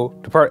let's go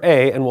to part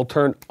A and we'll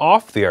turn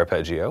off the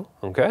arpeggio,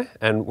 okay?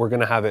 And we're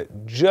gonna have it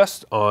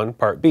just on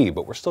part B,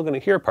 but we're still gonna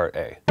hear part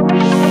A.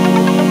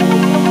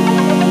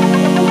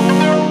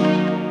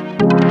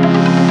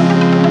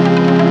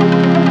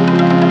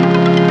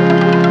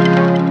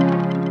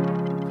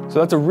 So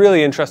that's a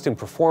really interesting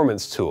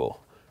performance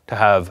tool to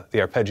have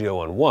the arpeggio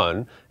on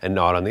one and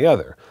not on the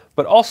other.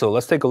 But also,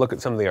 let's take a look at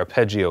some of the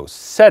arpeggio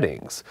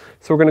settings.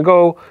 So we're going to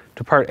go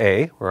to part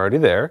A, we're already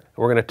there, and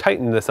we're going to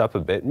tighten this up a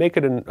bit, make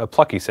it a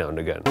plucky sound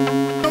again.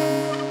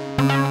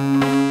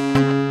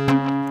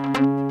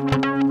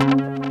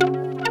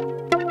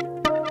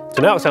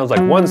 So now it sounds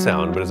like one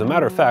sound, but as a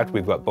matter of fact,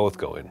 we've got both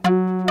going.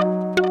 I'm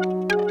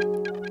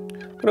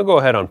going to go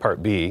ahead on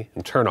part B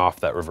and turn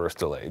off that reverse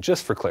delay,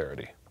 just for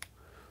clarity.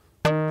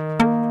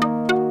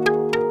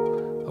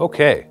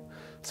 Okay,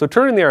 so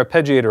turning the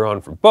arpeggiator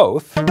on for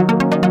both.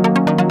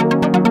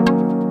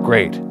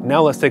 Great,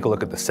 now let's take a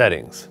look at the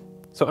settings.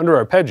 So under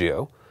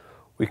arpeggio,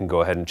 we can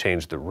go ahead and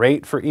change the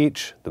rate for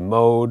each, the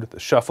mode, the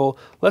shuffle.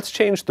 Let's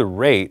change the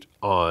rate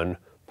on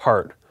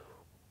part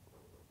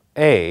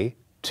A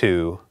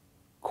to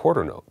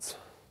quarter notes.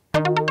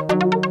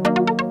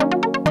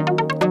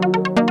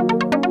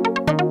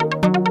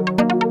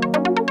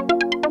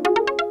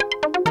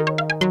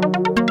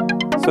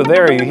 So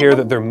there you hear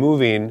that they're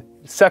moving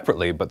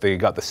separately, but they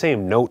got the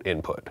same note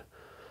input.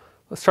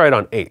 Let's try it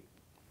on 8.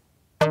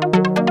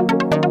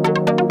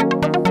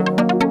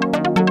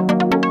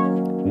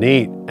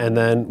 Neat. And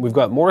then we've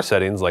got more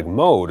settings like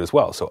mode as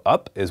well. So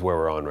up is where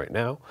we're on right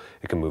now.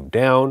 It can move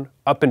down,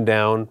 up and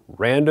down,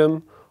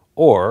 random,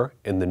 or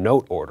in the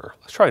note order.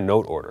 Let's try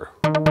note order.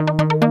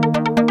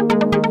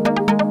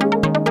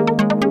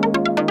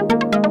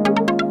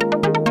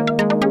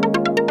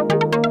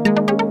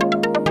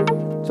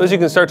 So as you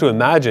can start to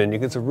imagine, you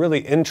get some really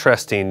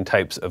interesting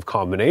types of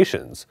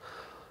combinations.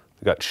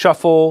 We've got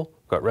shuffle,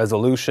 we've got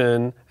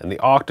resolution, and the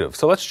octave.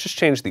 So let's just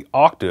change the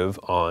octave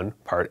on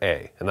part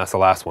A, and that's the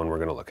last one we're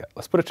going to look at.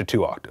 Let's put it to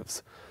 2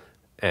 octaves,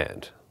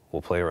 and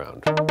we'll play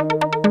around.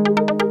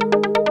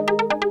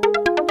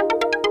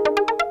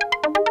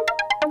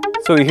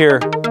 So you hear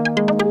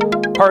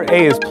part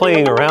A is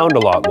playing around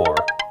a lot more,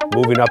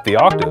 moving up the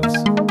octaves,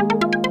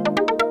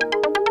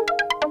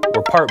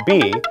 where part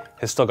B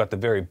has still got the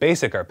very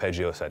basic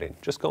arpeggio setting,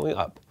 just going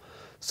up.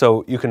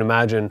 So you can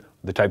imagine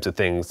the types of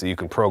things that you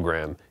can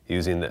program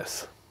using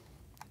this.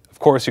 Of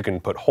course, you can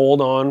put hold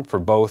on for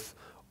both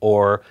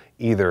or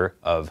either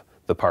of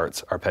the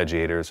parts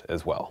arpeggiators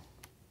as well.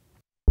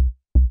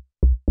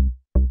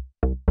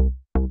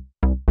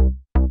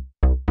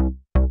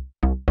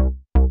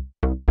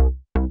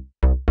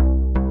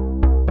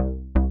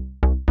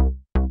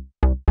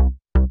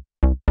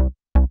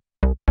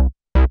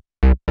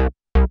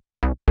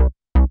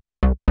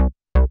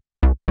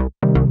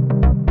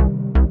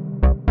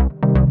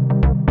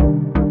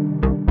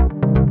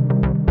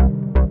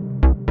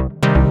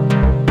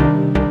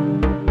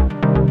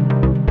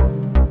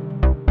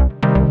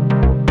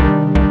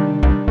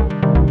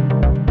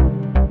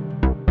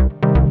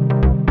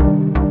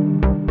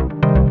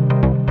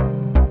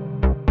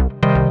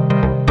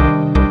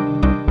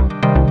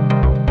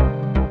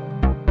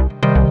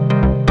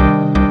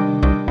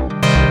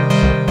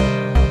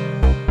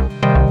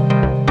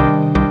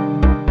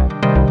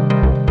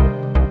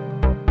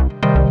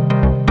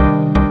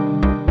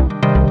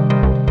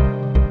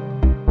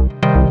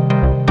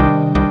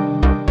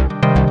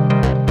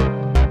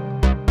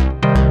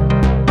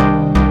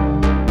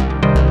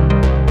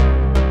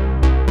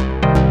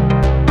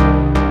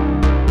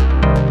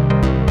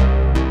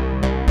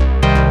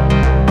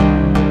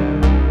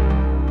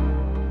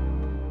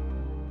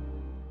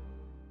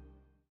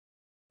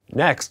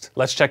 Next,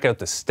 let's check out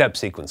the step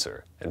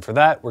sequencer. And for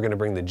that, we're going to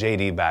bring the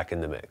JD back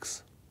in the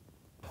mix.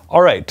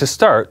 All right, to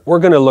start, we're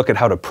going to look at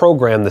how to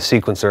program the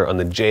sequencer on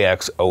the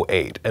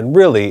JX-08. And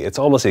really, it's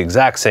almost the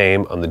exact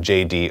same on the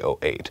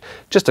JD-08.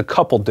 Just a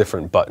couple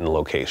different button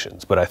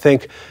locations. But I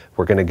think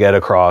we're going to get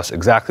across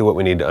exactly what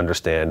we need to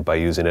understand by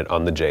using it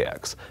on the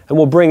JX. And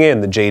we'll bring in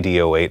the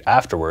JD-08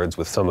 afterwards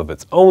with some of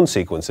its own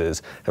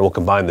sequences, and we'll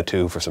combine the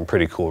two for some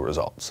pretty cool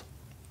results.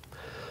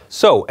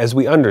 So, as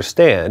we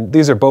understand,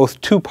 these are both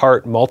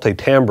two-part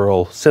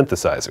multi-timbral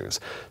synthesizers.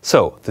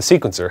 So, the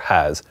sequencer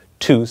has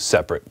two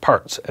separate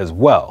parts as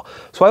well.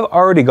 So I've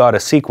already got a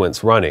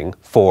sequence running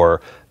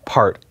for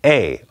part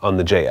A on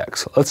the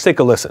JX. Let's take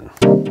a listen.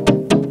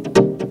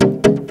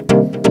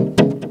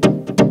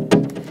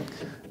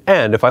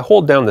 And if I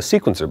hold down the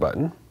sequencer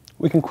button,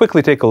 we can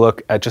quickly take a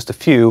look at just a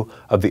few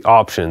of the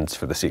options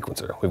for the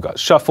sequencer. We've got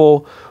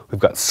shuffle,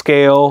 we've got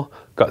scale,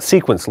 got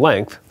sequence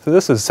length. So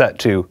this is set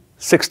to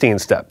 16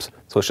 steps.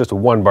 So it's just a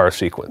 1-bar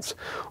sequence.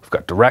 We've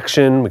got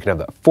direction, we can have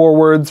that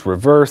forwards,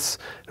 reverse,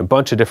 and a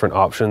bunch of different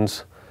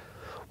options.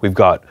 We've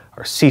got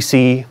our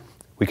CC,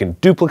 we can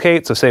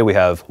duplicate, so say we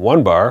have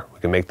 1 bar, we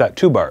can make that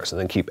 2 bars and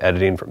then keep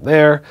editing from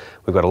there.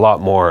 We've got a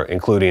lot more,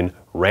 including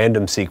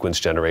random sequence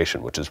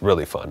generation, which is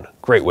really fun.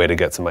 Great way to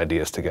get some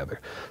ideas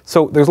together.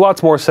 So there's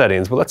lots more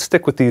settings, but let's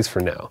stick with these for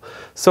now.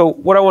 So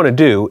what I want to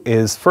do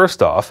is,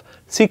 first off,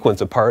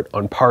 sequence a part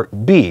on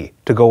part B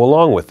to go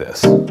along with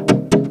this.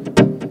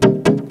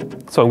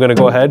 So I'm going to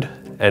go ahead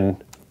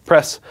and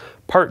press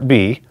part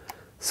B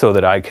so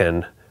that I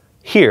can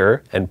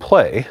hear and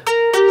play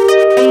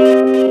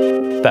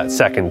that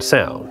second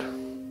sound.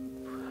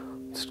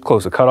 Let's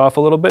close the cutoff a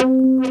little bit.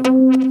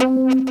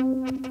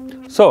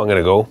 So I'm going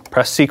to go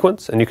press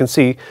sequence, and you can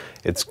see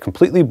it's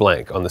completely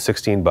blank on the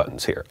 16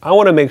 buttons here. I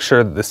want to make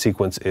sure that this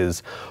sequence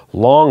is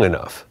long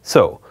enough.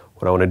 So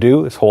what I want to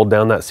do is hold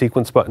down that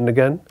sequence button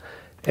again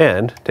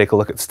and take a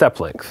look at step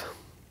length.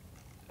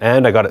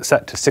 And I got it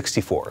set to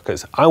 64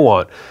 because I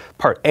want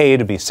part A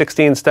to be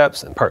 16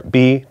 steps and part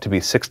B to be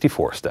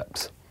 64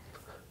 steps.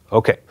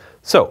 Okay.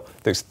 So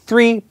there's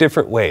 3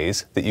 different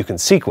ways that you can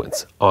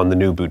sequence on the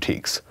new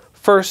boutiques.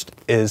 First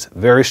is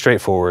very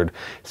straightforward.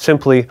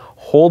 Simply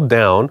hold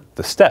down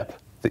the step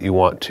that you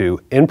want to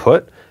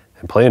input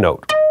and play a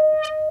note.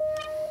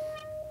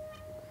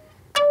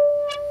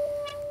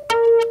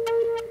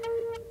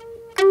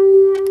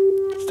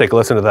 Let's take a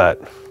listen to that.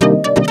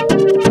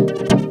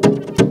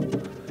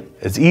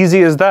 As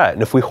easy as that.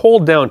 And if we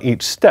hold down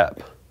each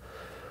step,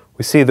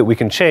 we see that we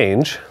can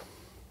change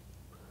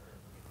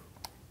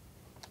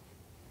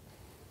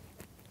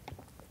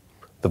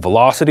the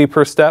velocity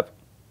per step,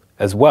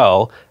 as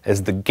well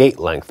as the gate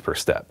length per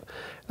step.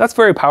 That's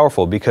very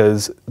powerful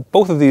because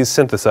both of these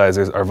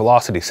synthesizers are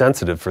velocity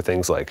sensitive for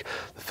things like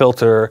the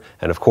filter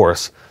and, of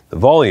course, the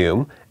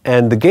volume,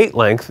 and the gate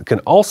length can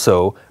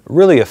also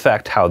really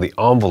affect how the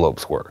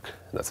envelopes work.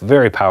 And that's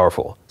very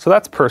powerful. So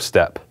that's per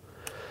step.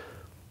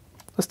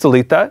 Let's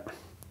delete that.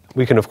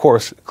 We can, of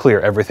course,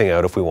 clear everything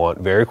out if we want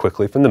very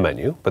quickly from the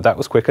menu, but that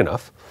was quick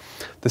enough.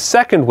 The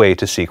second way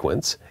to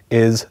sequence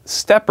is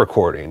step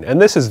recording,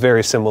 and this is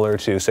very similar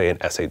to, say, an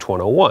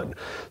SH-101.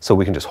 So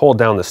we can just hold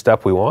down the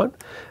step we want,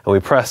 and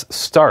we press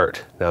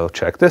start. Now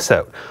check this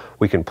out.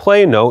 We can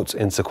play notes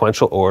in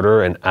sequential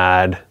order and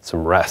add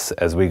some rests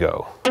as we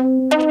go.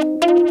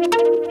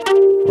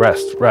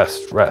 Rest,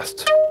 rest,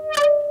 rest.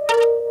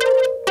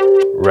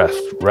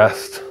 Rest,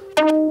 rest.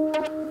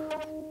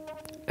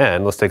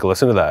 And let's take a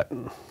listen to that.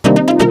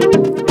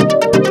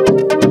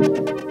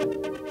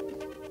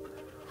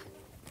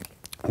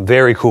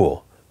 Very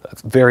cool.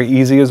 That's very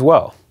easy as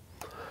well.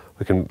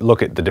 We can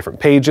look at the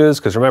different pages,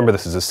 because remember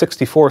this is a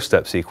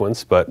 64-step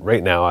sequence, but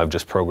right now I've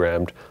just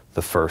programmed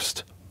the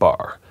first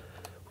bar.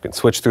 We can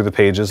switch through the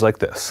pages like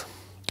this.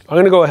 I'm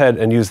going to go ahead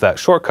and use that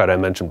shortcut I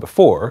mentioned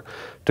before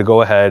to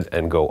go ahead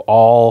and go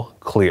all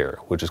clear,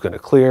 which is going to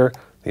clear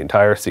the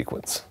entire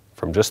sequence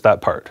from just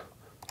that part.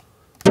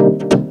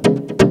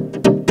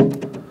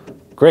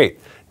 Great.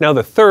 Now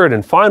the third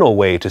and final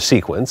way to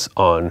sequence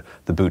on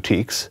the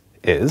boutiques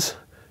is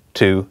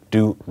to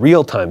do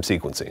real-time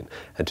sequencing.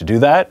 And to do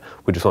that,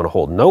 we just want to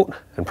hold note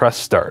and press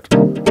start.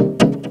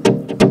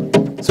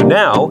 So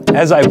now,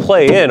 as I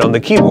play in on the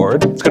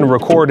keyboard, it's going to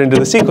record into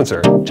the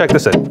sequencer. Check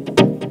this out.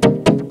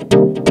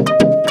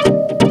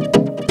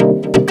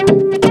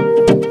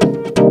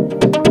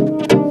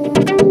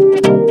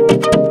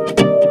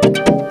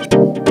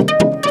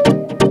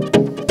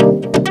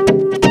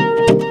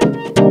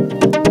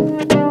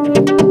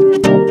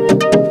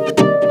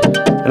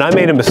 And I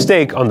made a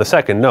mistake on the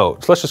second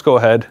note, so let's just go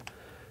ahead,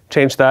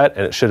 change that,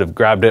 and it should have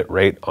grabbed it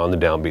right on the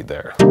downbeat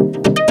there.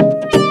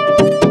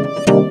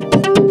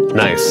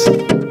 Nice.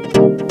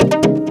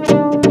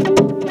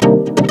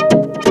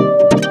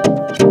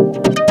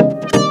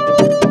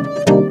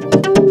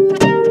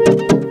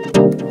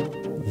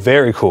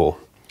 Very cool.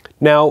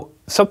 Now,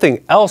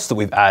 something else that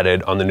we've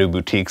added on the new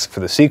boutiques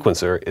for the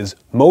sequencer is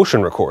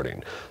motion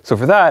recording. So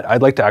for that,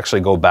 I'd like to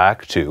actually go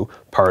back to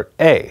part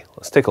A.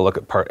 Let's take a look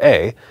at part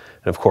A,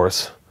 and of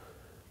course,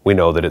 we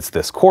know that it's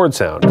this chord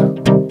sound.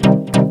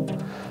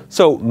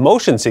 So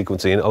motion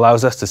sequencing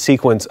allows us to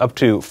sequence up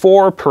to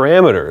 4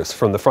 parameters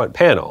from the front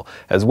panel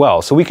as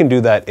well. So we can do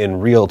that in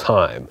real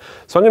time.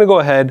 So I'm going to go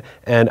ahead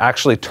and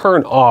actually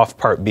turn off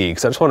part B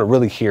because I just want to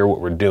really hear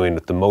what we're doing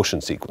with the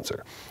motion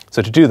sequencer.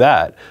 So to do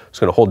that, I'm just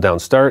going to hold down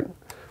start,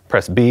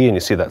 press B, and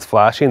you see that's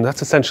flashing.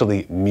 That's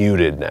essentially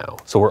muted now.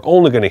 So we're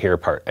only going to hear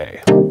part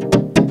A.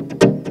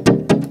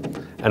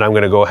 And I'm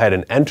going to go ahead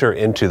and enter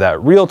into that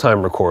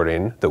real-time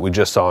recording that we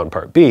just saw in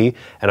part B,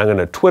 and I'm going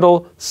to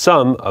twiddle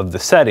some of the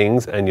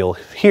settings, and you'll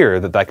hear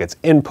that that gets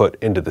input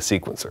into the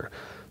sequencer.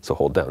 So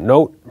hold down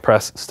Note,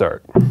 press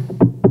Start.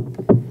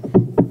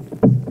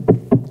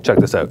 Check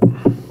this out.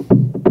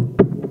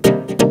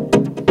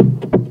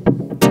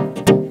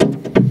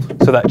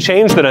 So that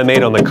change that I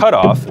made on the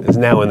cutoff is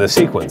now in the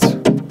sequence.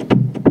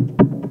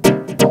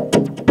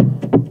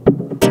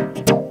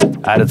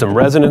 Added some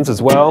resonance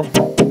as well.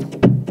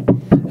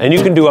 And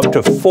you can do up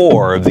to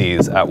 4 of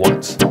these at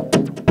once.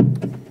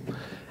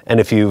 And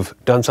if you've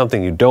done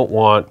something you don't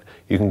want,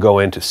 you can go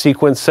into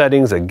sequence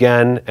settings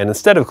again, and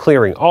instead of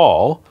clearing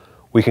all,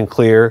 we can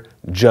clear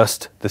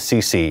just the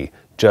CC,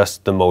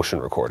 just the motion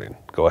recording.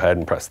 Go ahead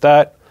and press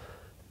that,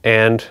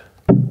 and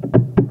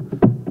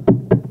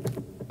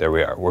there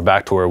we are. We're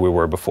back to where we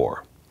were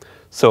before.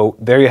 So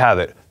there you have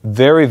it.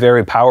 Very,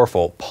 very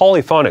powerful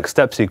polyphonic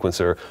step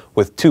sequencer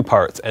with 2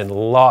 parts and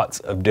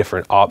lots of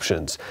different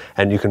options.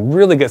 And you can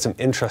really get some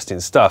interesting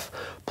stuff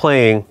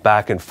playing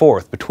back and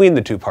forth between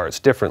the 2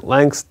 parts, different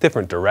lengths,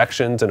 different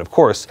directions, and of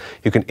course,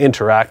 you can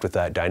interact with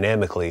that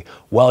dynamically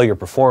while you're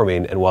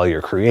performing and while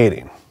you're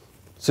creating.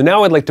 So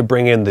now I'd like to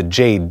bring in the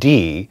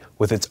JD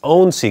with its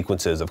own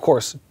sequences, of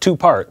course, 2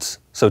 parts.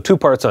 So 2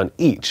 parts on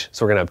each.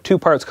 So we're gonna have 2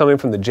 parts coming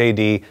from the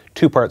JD,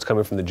 2 parts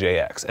coming from the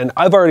JX. And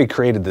I've already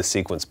created this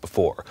sequence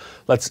before.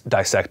 Let's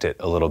dissect it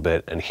a little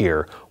bit and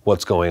hear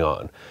what's going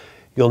on.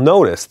 You'll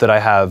notice that I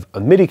have a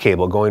MIDI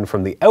cable going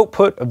from the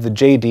output of the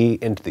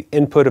JD into the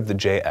input of the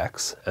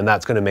JX, and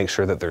that's gonna make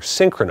sure that they're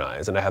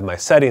synchronized, and I have my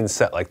settings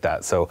set like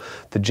that. So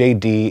the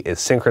JD is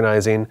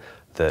synchronizing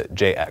the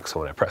JX. So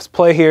when I press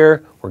play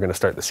here, we're gonna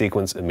start the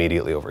sequence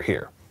immediately over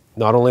here.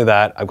 Not only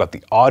that, I've got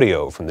the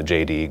audio from the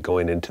JD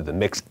going into the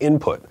mix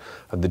input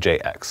of the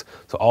JX.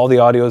 So all the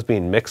audio is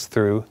being mixed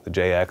through the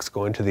JX,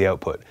 going to the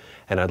output.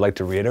 And I'd like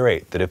to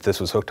reiterate that if this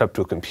was hooked up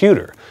to a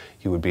computer,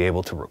 you would be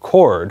able to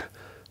record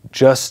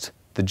just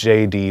the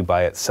JD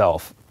by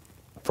itself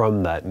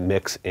from that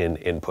mix in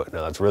input.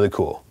 Now that's really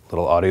cool.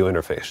 Little audio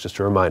interface, just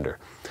a reminder.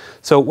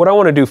 So what I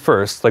want to do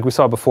first, like we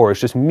saw before,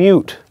 is just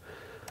mute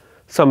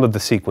some of the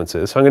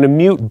sequences. So I'm going to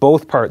mute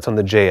both parts on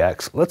the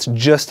JX. Let's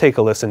just take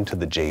a listen to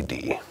the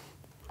JD.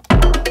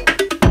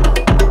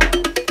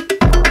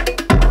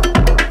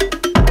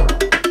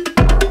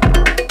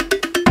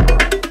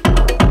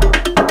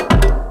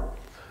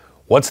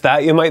 What's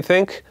that, you might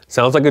think?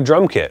 Sounds like a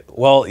drum kit.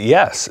 Well,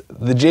 yes,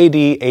 the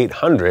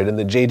JD-800 and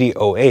the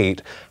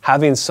JD-08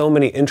 having so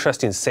many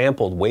interesting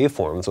sampled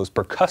waveforms, those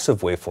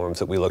percussive waveforms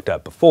that we looked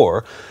at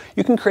before,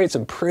 you can create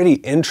some pretty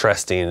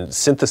interesting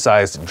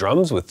synthesized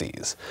drums with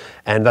these.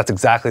 And that's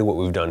exactly what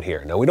we've done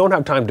here. Now, we don't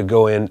have time to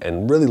go in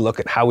and really look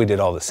at how we did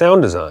all the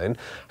sound design.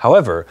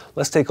 However,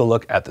 let's take a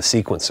look at the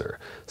sequencer.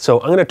 So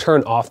I'm gonna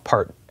turn off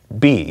part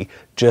B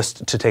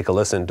just to take a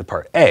listen to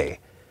part A.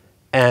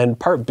 And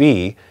part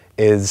B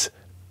is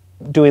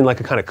doing like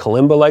a kind of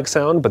kalimba-like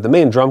sound, but the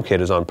main drum kit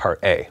is on part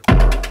A.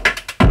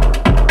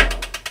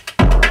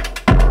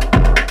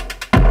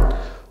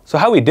 So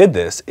how we did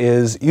this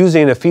is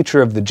using a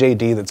feature of the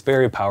JD that's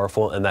very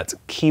powerful, and that's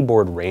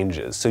keyboard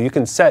ranges. So you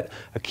can set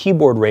a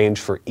keyboard range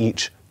for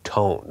each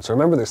tone. So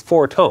remember, there's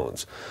 4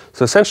 tones.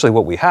 So essentially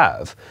what we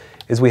have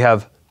is we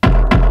have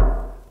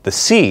the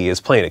C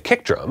is playing a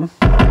kick drum,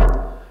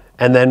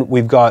 and then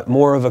we've got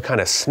more of a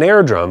kind of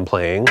snare drum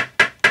playing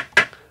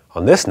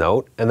on this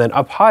note, and then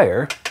up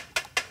higher,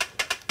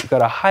 you've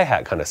got a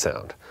hi-hat kind of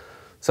sound.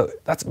 So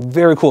that's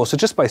very cool. So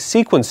just by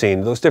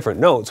sequencing those different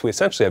notes, we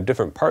essentially have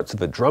different parts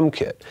of a drum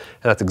kit.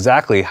 And that's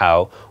exactly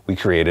how we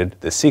created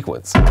this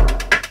sequence.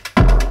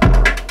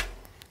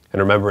 And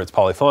remember, it's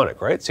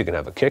polyphonic, right? So you can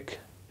have a kick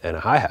and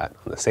a hi-hat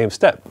on the same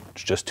step.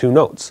 It's just 2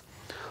 notes.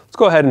 Let's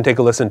go ahead and take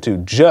a listen to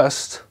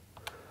just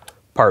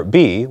part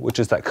B, which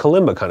is that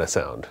kalimba kind of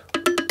sound.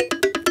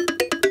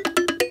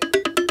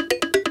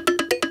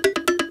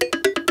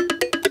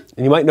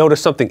 And you might notice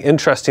something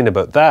interesting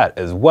about that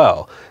as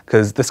well,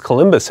 because this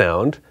kalimba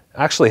sound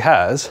actually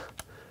has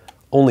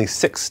only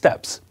 6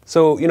 steps.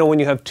 So, you know, when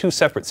you have 2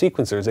 separate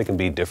sequencers, they can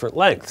be different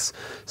lengths.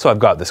 So I've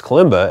got this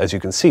kalimba, as you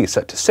can see,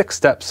 set to 6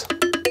 steps.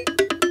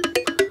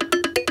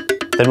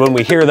 Then when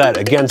we hear that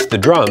against the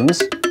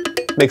drums,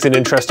 it makes an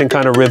interesting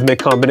kind of rhythmic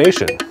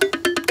combination.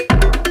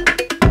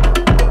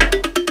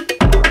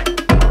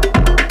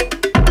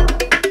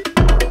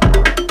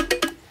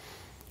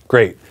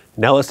 Great.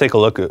 Now let's take a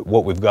look at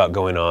what we've got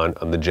going on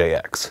the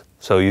JX.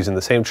 So using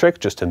the same trick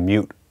just to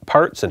mute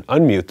parts and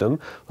unmute them,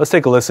 let's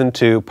take a listen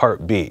to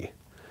part B,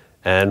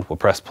 and we'll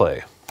press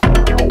play.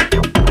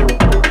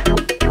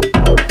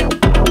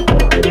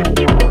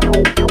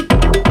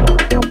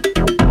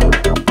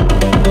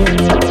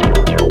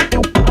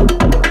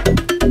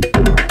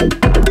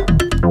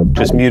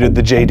 Just muted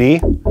the JD.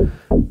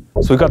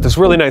 So we've got this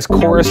really nice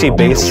chorusy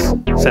bass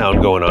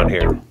sound going on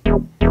here.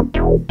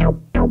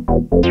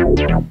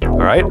 All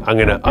right, I'm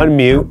gonna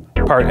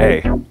unmute part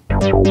A.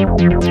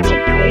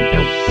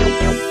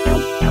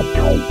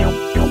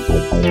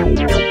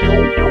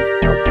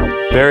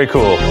 Very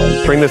cool.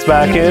 Bring this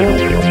back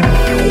in.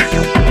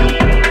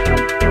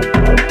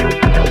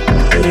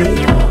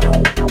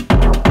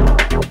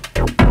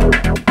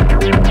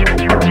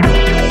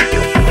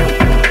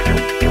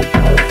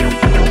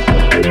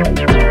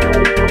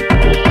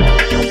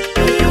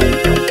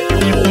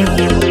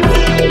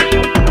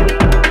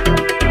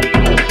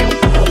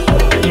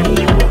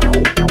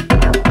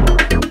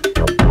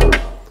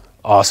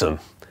 Awesome.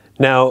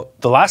 Now,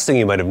 the last thing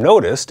you might have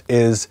noticed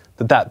is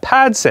that that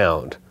pad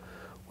sound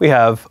we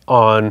have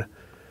on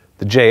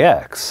the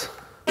JX,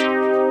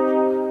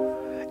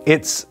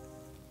 it's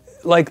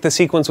like the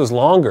sequence was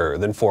longer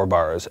than 4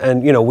 bars.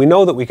 And you know, we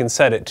know that we can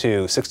set it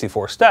to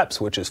 64 steps,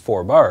 which is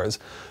 4 bars,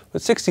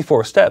 but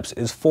 64 steps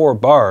is 4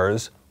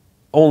 bars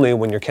only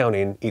when you're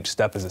counting each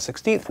step as a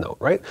 16th note,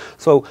 right?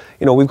 So,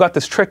 you know, we've got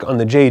this trick on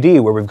the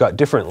JD where we've got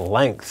different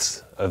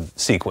lengths of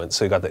sequence,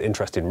 so you got the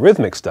interesting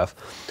rhythmic stuff.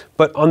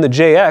 But on the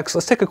JX,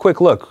 let's take a quick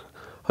look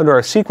under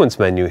our sequence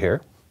menu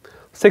here.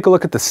 Let's take a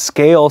look at the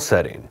scale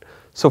setting.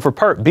 So for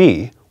part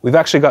B, we've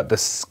actually got the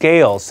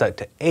scale set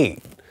to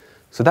 8.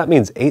 So that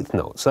means 8th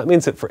notes. So that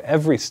means that for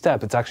every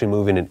step, it's actually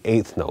moving in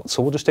 8th notes.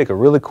 So we'll just take a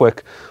really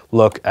quick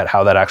look at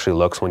how that actually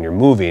looks when you're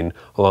moving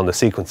along the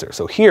sequencer.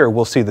 So here,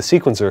 we'll see the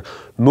sequencer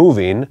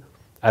moving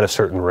at a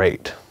certain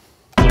rate.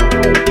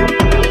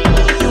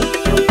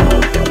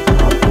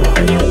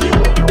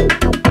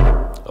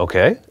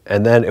 Okay,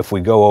 and then if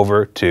we go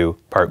over to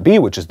part B,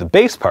 which is the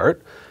bass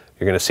part,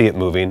 you're gonna see it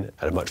moving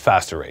at a much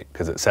faster rate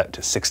because it's set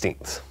to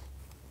 16ths.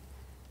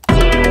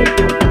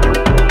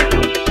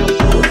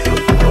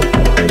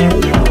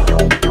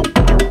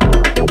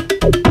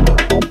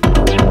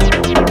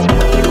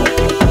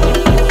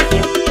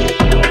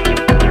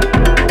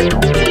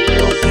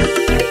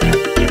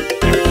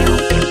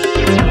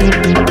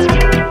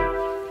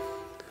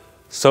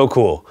 So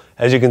cool.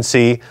 As you can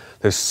see,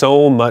 there's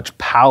so much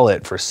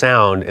palette for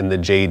sound in the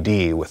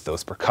JD with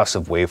those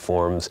percussive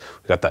waveforms.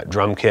 We've got that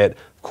drum kit.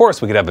 Of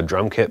course, we could have a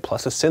drum kit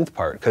plus a synth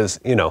part because,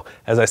 you know,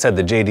 as I said,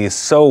 the JD is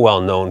so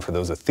well known for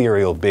those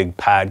ethereal, big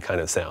pad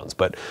kind of sounds.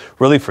 But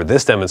really for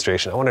this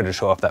demonstration, I wanted to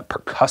show off that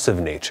percussive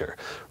nature,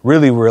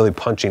 really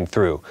punching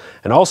through.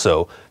 And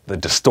also, the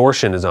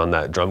distortion is on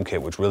that drum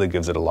kit, which really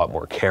gives it a lot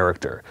more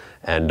character.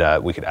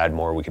 And we could add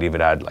more. We could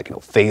even add, like, you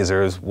know,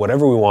 phasers,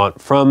 whatever we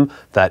want from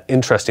that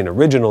interesting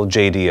original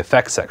JD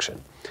effects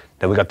section.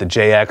 Then we got the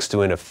JX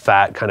doing a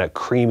fat, kind of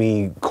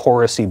creamy,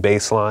 chorusy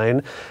bass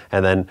line,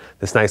 and then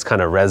this nice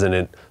kind of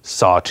resonant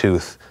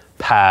sawtooth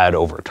pad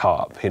over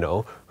top, you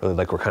know, really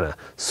like we're kind of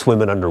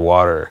swimming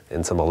underwater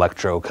in some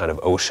electro kind of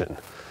ocean.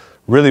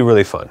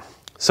 Really fun.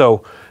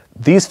 So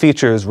these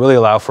features really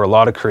allow for a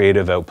lot of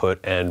creative output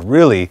and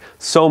really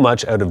so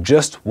much out of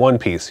just one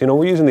piece. You know,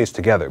 we're using these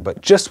together,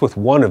 but just with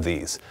one of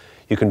these,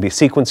 you can be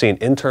sequencing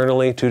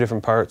internally 2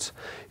 different parts.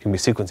 You can be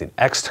sequencing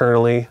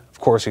externally. Of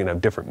course, you can have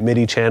different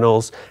MIDI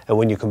channels. And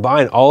when you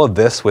combine all of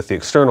this with the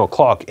external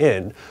clock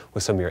in,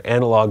 with some of your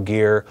analog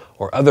gear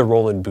or other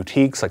Roland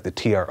boutiques like the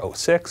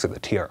TR-06 or the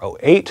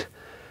TR-08,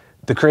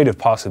 the creative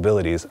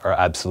possibilities are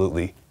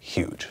absolutely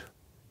huge.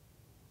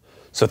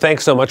 So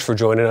thanks so much for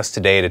joining us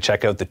today to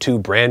check out the 2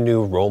 brand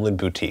new Roland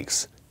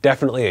boutiques.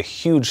 Definitely a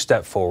huge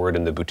step forward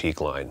in the boutique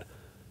line.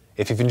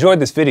 If you've enjoyed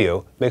this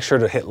video, make sure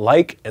to hit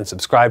like and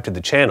subscribe to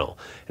the channel.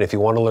 And if you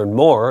want to learn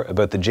more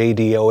about the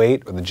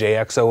JD-08 or the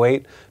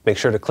JX-08, make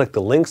sure to click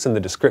the links in the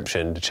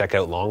description to check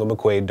out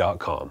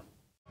longandmcquaid.com.